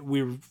second that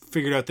we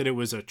figured out that it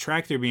was a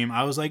tractor beam,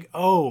 I was like,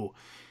 oh,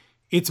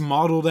 it's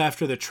modeled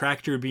after the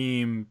tractor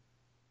beam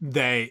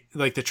the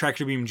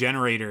tractor beam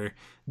generator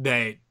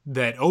that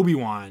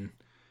Obi-Wan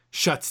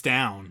shuts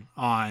down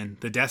on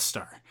the Death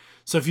Star.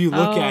 So if you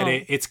look at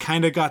it, it's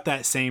kind of got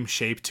that same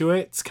shape to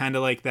it. It's kind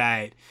of like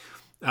that,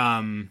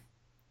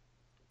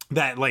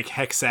 that like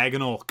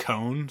hexagonal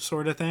cone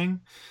sort of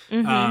thing.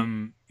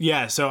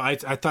 Mm-hmm. So I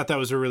thought that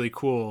was a really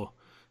cool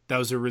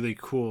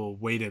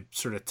way to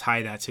sort of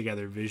tie that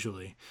together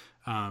visually.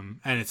 And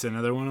it's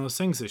another one of those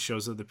things that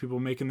shows that the people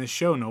making this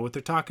show know what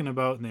they're talking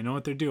about and they know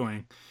what they're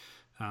doing.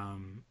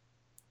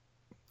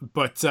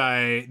 But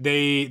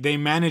they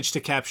managed to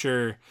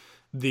capture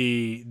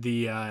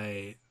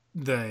the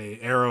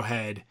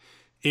arrowhead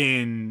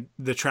in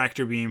the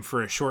tractor beam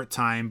for a short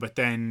time, but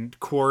then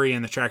Quarry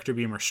and the tractor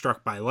beam are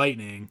struck by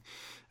lightning.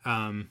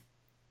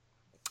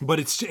 But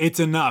it's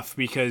enough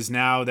because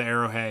now the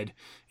arrowhead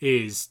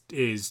is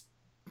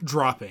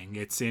dropping.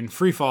 It's in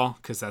free fall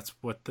because that's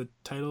what the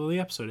title of the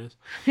episode is.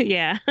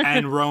 Yeah.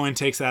 And Rowan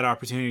takes that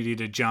opportunity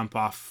to jump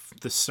off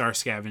the Star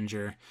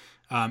Scavenger.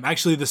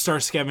 Actually, the Star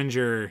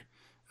Scavenger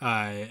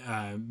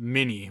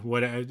mini.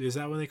 What is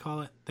that? What they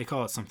call it? They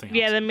call it something else.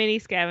 Yeah, the mini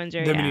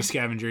scavenger. Mini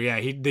scavenger. Yeah,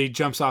 he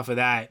jumps off of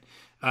that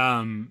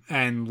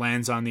and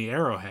lands on the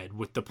arrowhead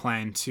with the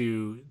plan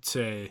to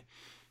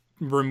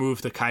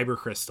remove the Kyber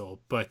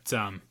crystal, but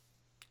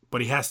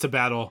he has to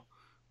battle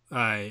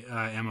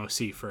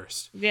MOC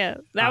first. Yeah,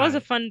 that was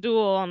a fun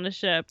duel on the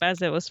ship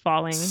as it was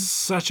falling.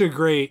 Such a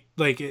great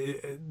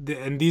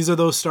and these are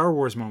those Star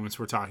Wars moments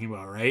we're talking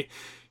about, right?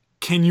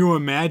 Can you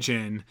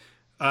imagine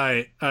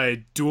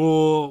a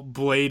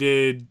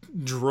dual-bladed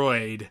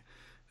droid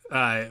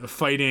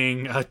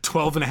fighting a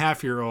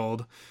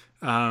 12-and-a-half-year-old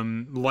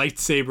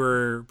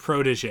lightsaber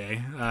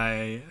protege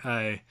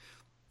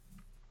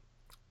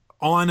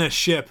on a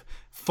ship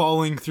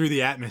falling through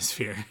the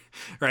atmosphere,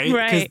 right?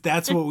 Because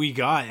that's what we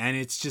got. And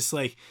it's just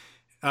like,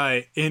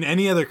 in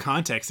any other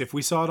context, if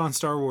we saw it on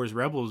Star Wars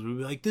Rebels, we'd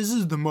be like, this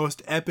is the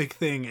most epic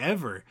thing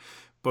ever.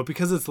 But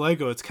because it's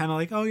Lego, it's kind of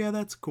like, oh yeah,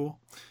 that's cool.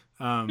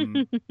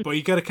 But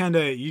you gotta kind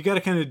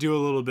of do a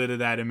little bit of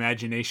that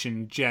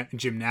imagination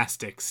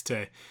gymnastics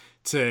to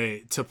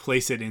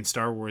place it in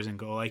Star Wars and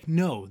go like,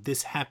 no,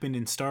 this happened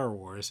in Star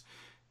Wars.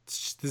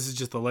 This is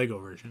just the Lego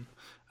version.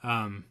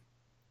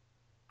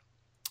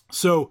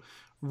 So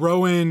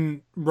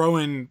Rowan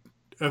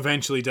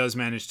eventually does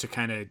manage to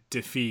kind of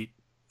defeat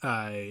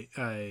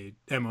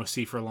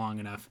MOC for long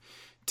enough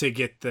to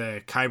get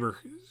the Kyber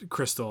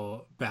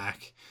crystal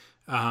back.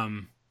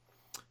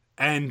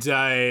 And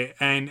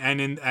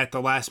at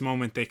the last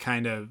moment, they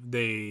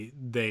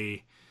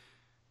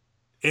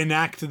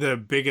enact the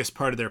biggest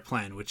part of their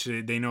plan, which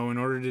they know in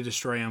order to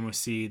destroy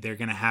MOC, they're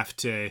going to have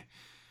to,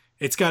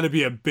 it's got to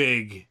be a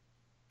big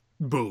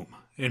boom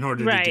in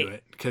order to do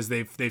it, because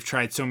they've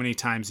tried so many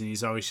times and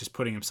he's always just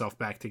putting himself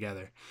back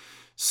together.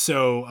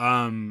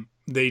 So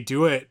they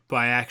do it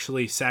by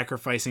actually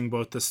sacrificing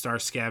both the Star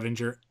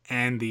Scavenger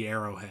and the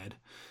arrowhead.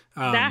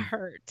 That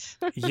hurt.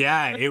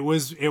 Yeah, it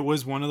was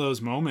one of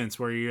those moments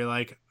where you're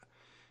like,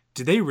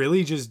 did they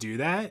really just do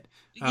that?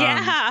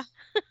 Yeah.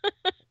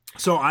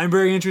 So I'm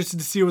very interested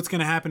to see what's going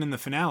to happen in the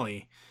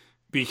finale,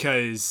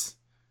 because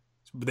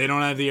they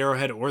don't have the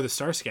arrowhead or the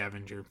Star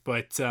Scavenger,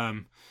 but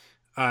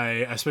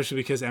especially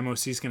because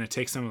MOC is going to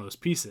take some of those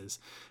pieces.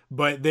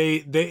 But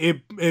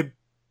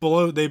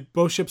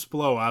both ships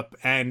blow up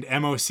and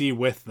MOC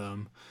with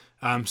them.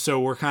 So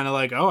we're kind of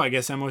like, oh, I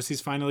guess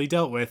MOC's finally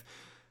dealt with.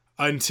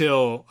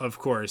 Until, of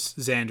course,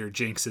 Xander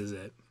jinxes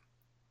it.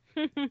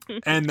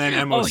 And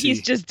then MOC... Oh, he's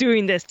just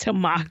doing this to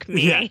mock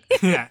me.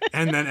 Yeah.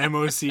 And then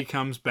MOC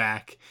comes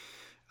back.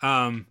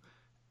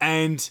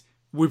 And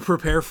we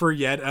prepare for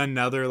yet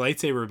another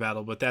lightsaber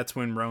battle, but that's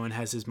when Rowan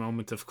has his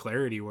moment of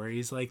clarity where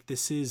he's like,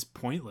 this is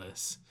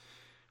pointless.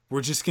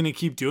 We're just going to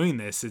keep doing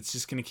this. It's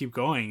just going to keep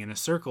going in a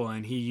circle.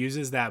 And he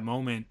uses that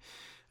moment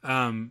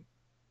to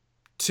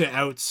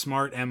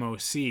outsmart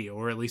MOC,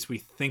 or at least we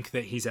think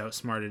that he's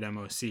outsmarted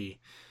MOC.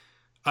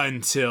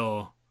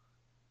 Until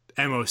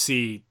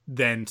MOC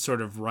then sort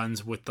of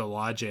runs with the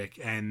logic,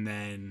 and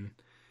then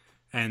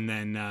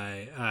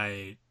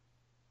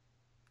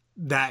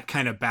that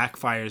kind of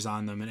backfires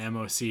on them, and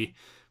MOC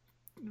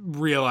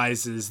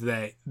realizes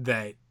that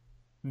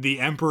the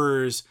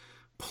Emperor's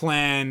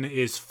plan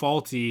is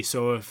faulty.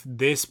 So if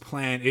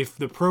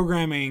the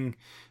programming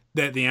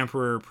that the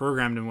Emperor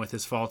programmed him with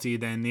is faulty,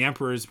 then the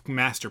Emperor's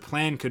master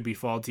plan could be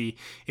faulty,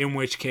 in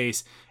which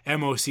case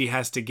MOC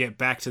has to get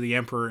back to the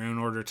Emperor in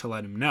order to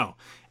let him know.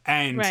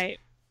 And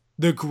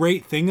the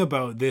great thing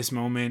about this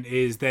moment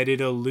is that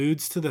it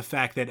alludes to the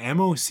fact that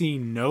MOC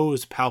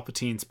knows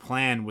Palpatine's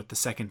plan with the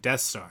second Death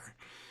Star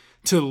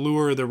to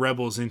lure the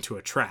rebels into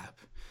a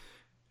trap.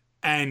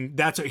 And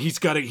that's what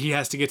he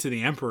has to get to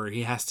the Emperor.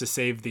 He has to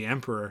save the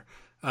Emperor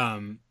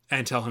and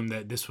tell him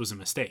that this was a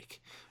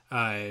mistake.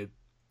 and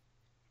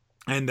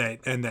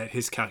that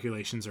his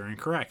calculations are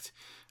incorrect.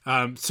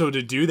 So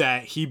to do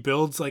that, he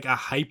builds like a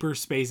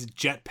hyperspace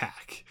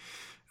jetpack.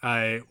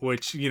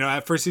 Which,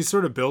 at first he's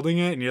sort of building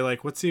it and you're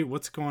like, what's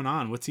going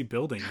on? What's he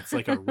building? It's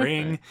like a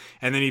ring.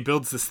 And then he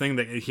builds this thing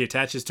that he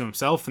attaches to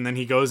himself. And then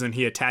he goes and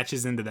he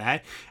attaches into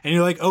that. And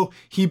you're like, oh,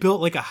 he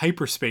built like a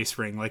hyperspace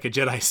ring, like a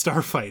Jedi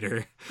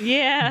starfighter.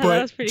 Yeah, but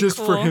that was pretty just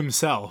cool. for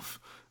himself.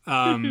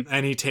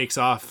 And he takes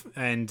off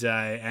and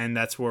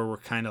that's where we're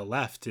kind of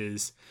left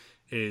is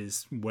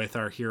with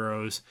our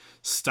heroes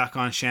stuck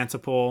on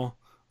Shantipole.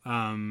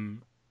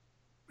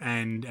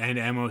 And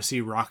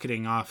MOC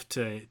rocketing off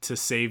to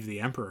save the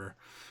Emperor.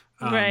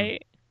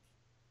 Right.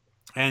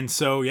 And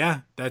so,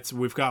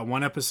 we've got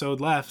one episode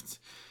left.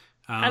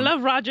 I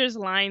love Roger's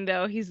line,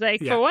 though. He's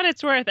like, for what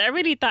it's worth, I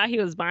really thought he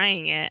was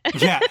buying it.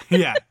 Yeah.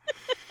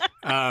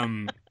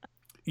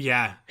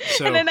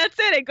 So, and then that's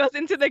it. It goes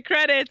into the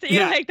credits. And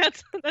you're like,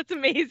 that's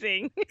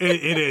amazing.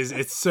 It is.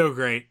 It's so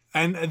great.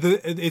 And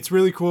it's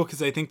really cool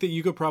because I think that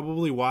you could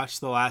probably watch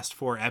the last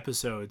 4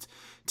 episodes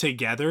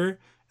together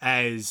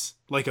as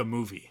like a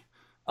movie.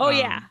 Oh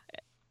yeah.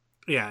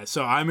 Yeah,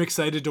 so I'm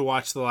excited to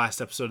watch the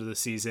last episode of the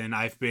season.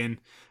 I've been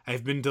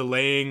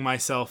delaying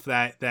myself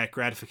that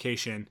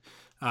gratification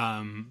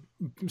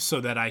so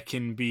that I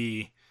can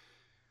be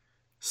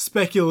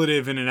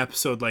speculative in an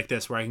episode like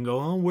this where I can go,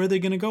 oh, where are they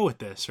going to go with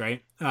this,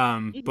 right?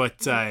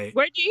 But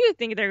where do you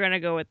think they're going to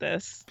go with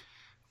this?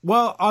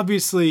 Well,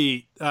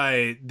 obviously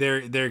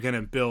they're going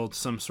to build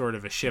some sort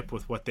of a ship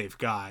with what they've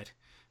got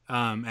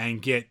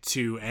and get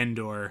to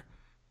Endor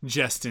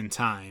just in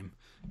time,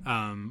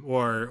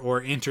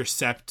 or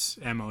intercept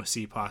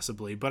MOC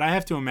possibly. But I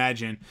have to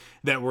imagine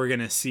that we're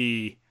gonna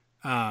see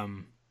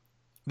Rowan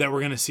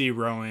and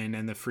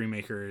the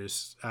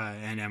Freemakers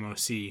and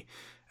MOC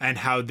and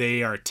how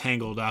they are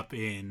tangled up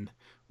in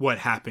what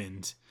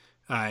happened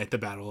at the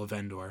Battle of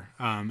Endor,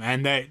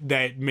 and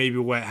that maybe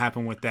what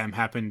happened with them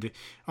happened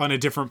on a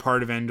different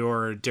part of Endor,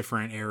 or a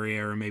different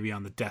area, or maybe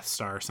on the Death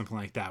Star or something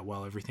like that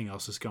while everything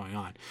else is going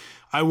on.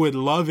 I would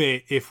love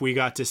it if we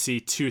got to see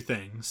 2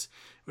 things.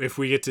 If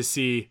we get to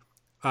see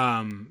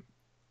a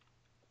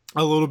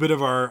little bit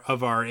of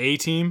our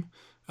A-team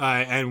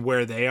and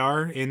where they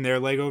are in their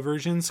Lego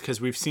versions,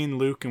 because we've seen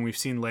Luke and we've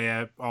seen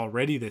Leia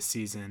already this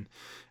season.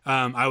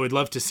 I would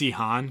love to see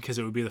Han, because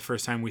it would be the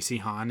first time we see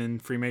Han in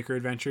Freemaker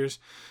Adventures.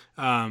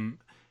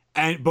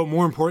 But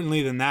more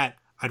importantly than that,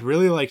 I'd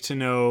really like to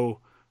know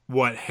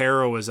what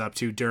Hera was up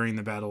to during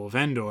the Battle of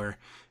Endor,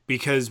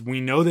 because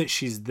we know that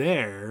she's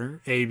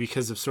there,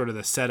 because of sort of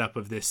the setup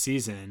of this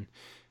season,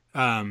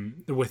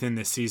 within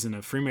this season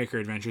of Freemaker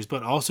Adventures,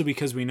 but also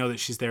because we know that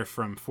she's there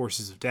from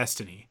Forces of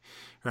Destiny,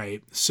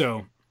 right?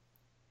 So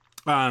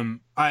I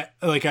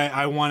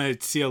want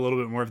to see a little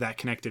bit more of that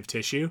connective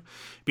tissue,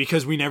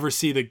 because we never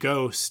see the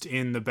Ghost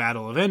in the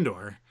Battle of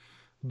Endor,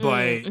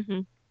 but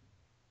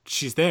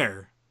she's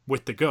there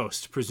with the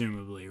Ghost,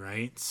 presumably,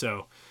 right?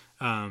 So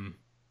I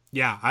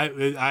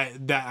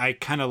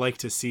kind of like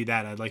to see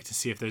that. I'd like to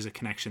see if there's a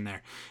connection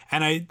there.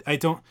 And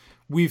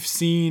we've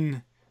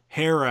seen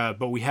Hera,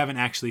 but we haven't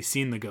actually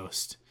seen the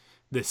Ghost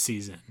this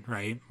season,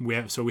 right?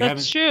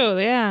 That's true,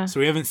 yeah. So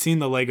we haven't seen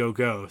the Lego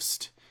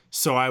Ghost.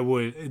 So I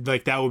would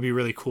that would be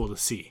really cool to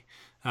see.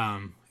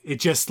 It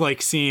just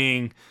like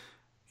seeing,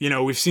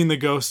 we've seen the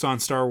Ghost on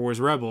Star Wars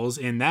Rebels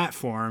in that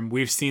form.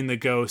 We've seen the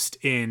Ghost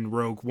in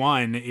Rogue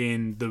One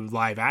in the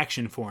live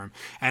action form,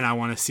 and I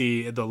want to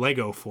see the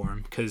Lego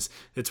form because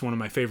it's one of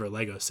my favorite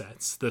Lego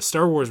sets. The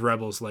Star Wars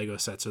Rebels Lego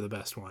sets are the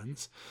best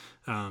ones.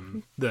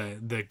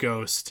 The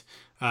Ghost,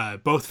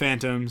 both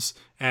Phantoms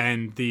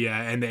and the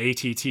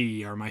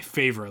ATT are my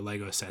favorite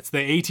Lego sets.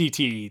 The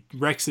ATT,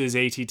 Rex's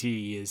ATT,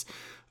 is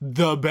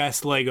the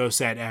best Lego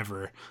set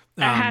ever.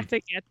 I have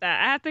to get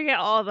that. I have to get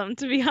all of them,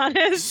 to be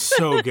honest.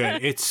 So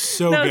good. It's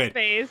so no good.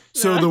 Space,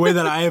 no. So the way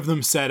that I have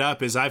them set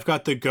up is I've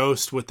got the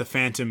Ghost with the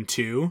Phantom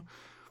 2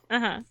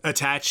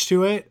 attached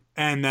to it,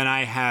 and then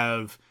I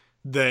have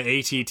the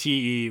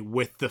ATT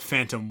with the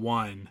Phantom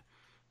 1.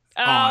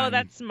 Oh,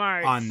 that's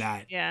smart. On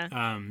that.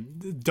 Yeah.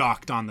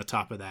 Docked on the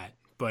top of that.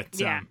 But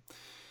yeah.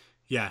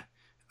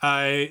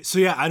 I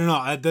don't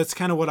know. That's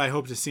kind of what I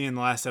hope to see in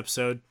the last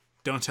episode.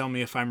 Don't tell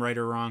me if I'm right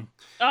or wrong.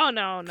 Oh,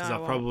 no. Because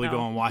I'll probably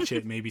go and watch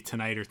it maybe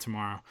tonight or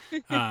tomorrow.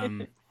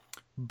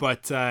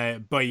 But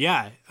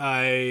yeah,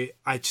 I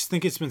just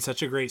think it's been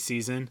such a great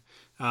season.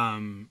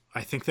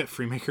 I think that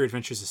Freemaker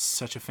Adventures is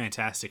such a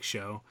fantastic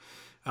show.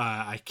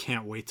 I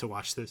can't wait to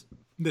watch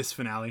this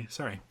finale.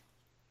 Sorry.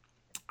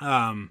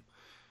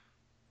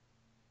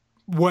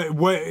 What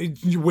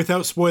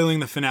without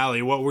spoiling the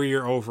finale, what were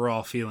your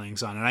overall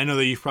feelings on it? I know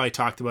that you've probably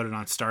talked about it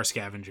on Star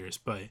Scavengers,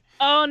 but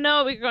oh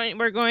no,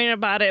 we're going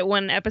about it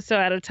one episode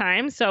at a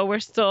time, so we're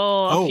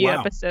still a few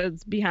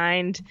episodes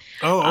behind.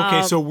 Oh,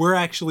 okay, so we're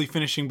actually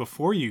finishing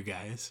before you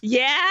guys.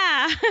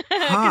 Yeah,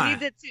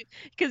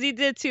 because you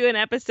did two an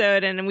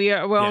episode, and we're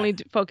only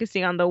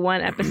focusing on the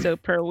one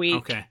episode per week.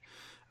 Okay.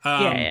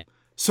 Yeah.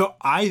 So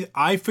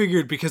I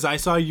figured, because I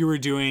saw you were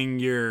doing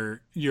your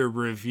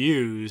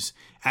reviews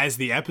as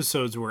the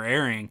episodes were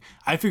airing,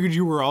 I figured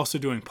you were also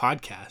doing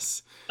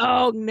podcasts.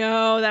 Oh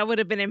no, that would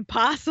have been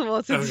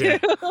impossible to Okay.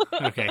 do.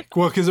 Okay.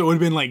 Well, because it would have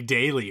been like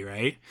daily,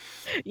 right?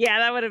 Yeah,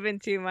 that would have been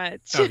too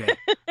much. Okay.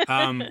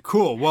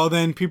 Cool. Well,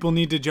 then people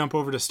need to jump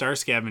over to Star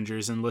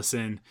Scavengers and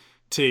listen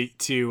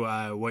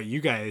to what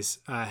you guys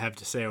have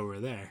to say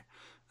over there.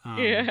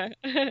 Yeah.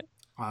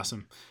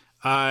 Awesome.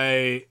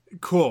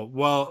 Cool.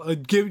 Well,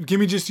 give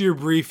me just your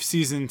brief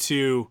season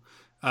 2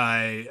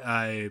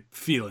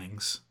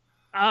 feelings.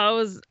 Oh,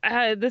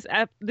 it was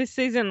this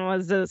season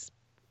was a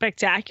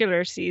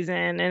spectacular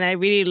season, and I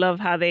really love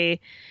how they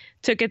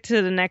took it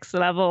to the next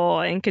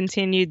level and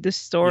continued the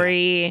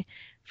story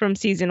from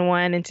season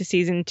 1 into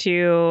season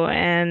 2.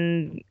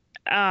 And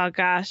oh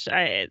gosh,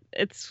 I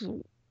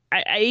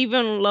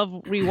even love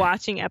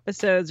rewatching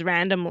episodes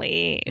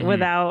randomly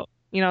without,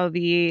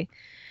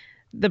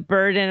 the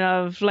burden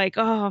of like,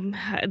 oh,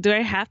 do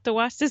I have to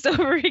watch this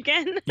over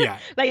again? Yeah.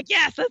 Like,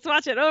 yes, let's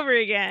watch it over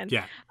again.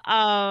 Yeah.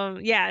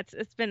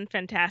 It's been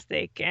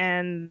fantastic,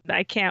 and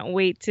I can't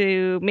wait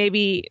to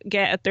maybe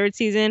get a 3rd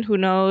season. Who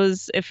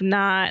knows? If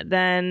not,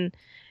 then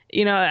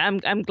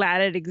I'm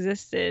glad it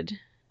existed.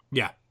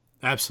 Yeah,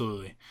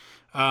 absolutely.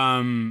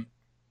 Awesome.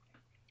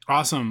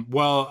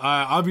 Well,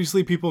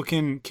 obviously people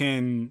can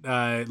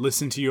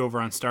listen to you over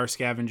on Star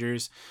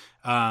Scavengers.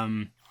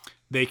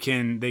 They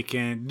can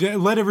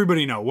let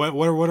everybody know what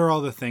are all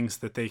the things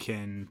that they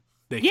can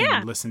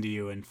listen to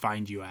you and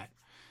find you at.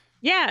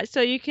 Yeah, so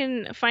you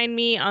can find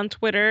me on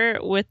Twitter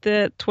with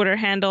the Twitter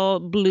handle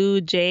Blue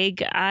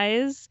Jag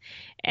Eyes,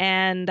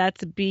 and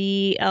that's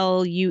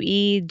BlueJaigEyes.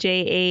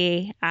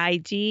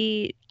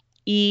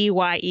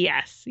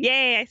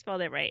 Yay, I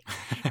spelled it right.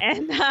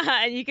 And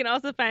you can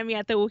also find me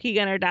at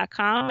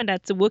thewookiegunner.com, and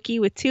that's Wookie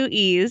with 2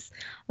 E's.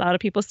 A lot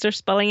of people start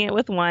spelling it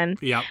with 1.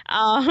 Yep.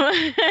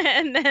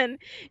 And then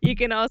you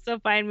can also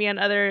find me on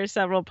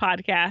several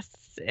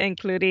podcasts,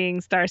 including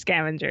Star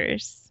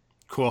Scavengers.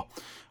 Cool.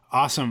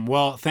 Awesome.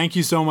 Well, thank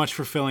you so much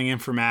for filling in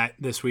for Matt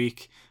this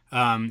week.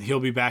 He'll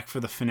be back for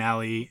the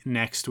finale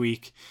next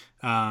week.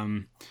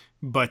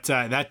 But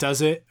that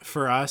does it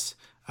for us.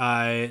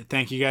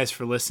 Thank you guys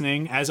for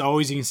listening. As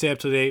always, you can stay up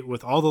to date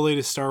with all the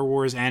latest Star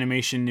Wars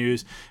animation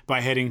news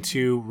by heading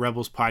to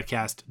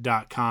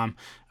rebelspodcast.com.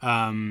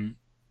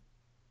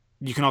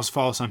 You can also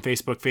follow us on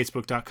Facebook,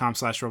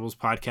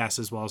 facebook.com/rebelspodcast,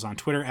 as well as on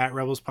Twitter at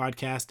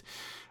rebelspodcast.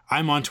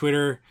 I'm on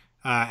Twitter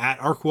at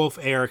Arkwolf,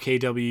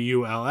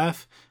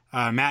 ARKWULF.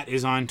 Matt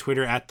is on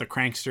Twitter at the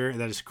Crankster.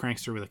 That is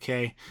Crankster with a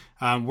K.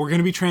 We're going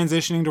to be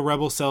transitioning to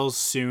Rebel Cells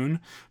soon,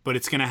 but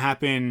it's going to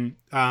happen.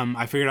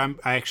 I figured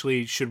I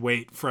actually should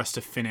wait for us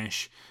to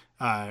finish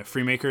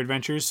Freemaker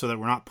Adventures so that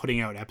we're not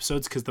putting out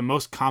episodes, because the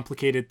most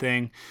complicated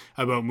thing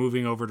about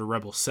moving over to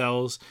Rebel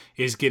Cells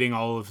is getting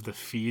all of the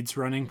feeds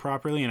running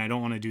properly, and I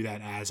don't want to do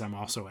that as I'm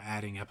also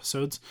adding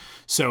episodes.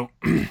 So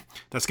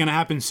that's going to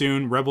happen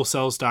soon.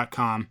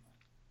 rebelcells.com,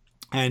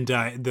 and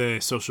the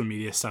social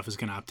media stuff is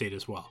going to update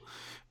as well.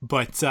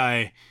 But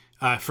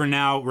for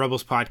now,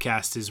 Rebels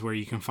Podcast is where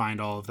you can find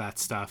all of that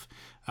stuff.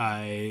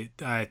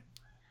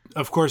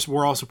 Of course,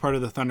 we're also part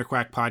of the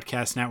Thunderquack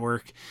Podcast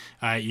Network.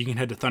 You can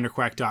head to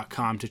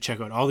thunderquack.com to check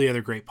out all the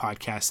other great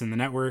podcasts in the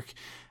network.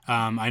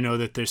 I know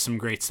that there's some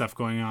great stuff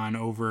going on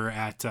over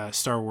at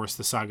Star Wars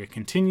The Saga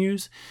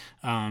Continues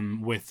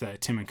with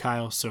Tim and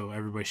Kyle, so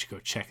everybody should go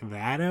check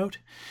that out.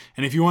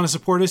 And if you want to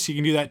support us, you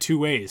can do that 2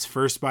 ways.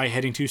 First, by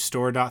heading to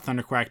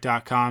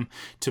store.thunderquack.com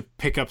to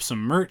pick up some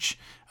merch.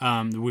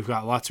 We've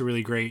got lots of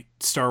really great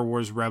Star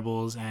Wars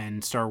Rebels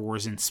and Star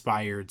Wars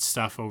inspired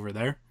stuff over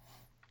there.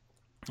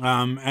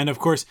 And of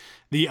course,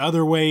 the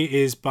other way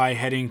is by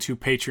heading to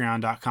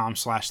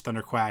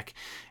patreon.com/thunderquack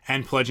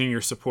and pledging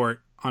your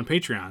support on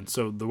Patreon.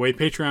 So the way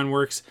Patreon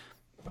works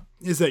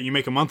is that you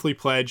make a monthly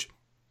pledge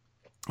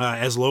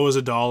as low as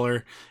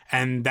 $1,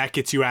 and that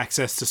gets you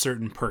access to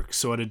certain perks.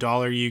 So at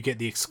 $1, you get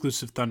the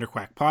exclusive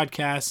Thunderquack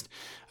podcast,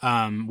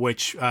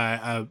 which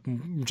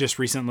just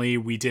recently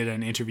we did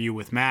an interview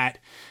with Matt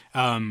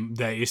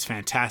that is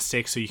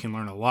fantastic. So you can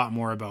learn a lot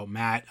more about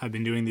Matt. I've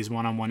been doing these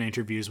one-on-one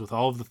interviews with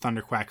all of the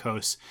Thunderquack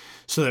hosts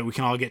so that we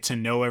can all get to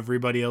know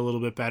everybody a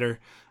little bit better.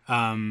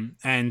 And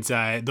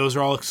those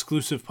are all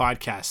exclusive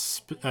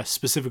podcasts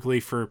specifically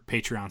for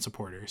Patreon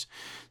supporters.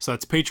 So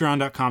that's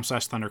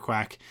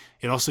patreon.com/thunderquack.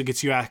 It also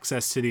gets you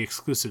access to the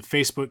exclusive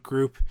Facebook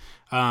group.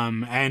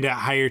 And at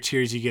higher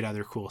tiers, you get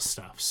other cool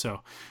stuff.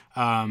 So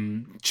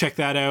check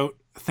that out.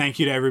 Thank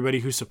you to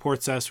everybody who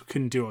supports us. We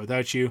couldn't do it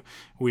without you.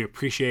 We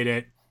appreciate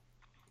it.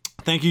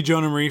 Thank you,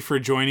 Johnamarie, for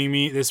joining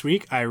me this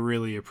week. I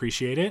really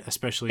appreciate it,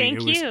 especially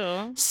it was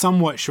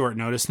somewhat short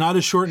notice. Not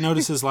as short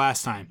notice as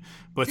last time,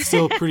 but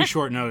still pretty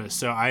short notice.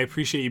 So I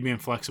appreciate you being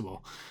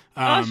flexible.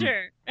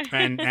 Sure.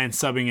 and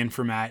subbing in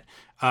for Matt.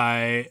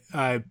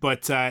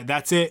 But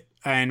that's it,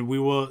 and we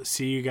will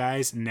see you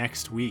guys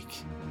next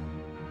week.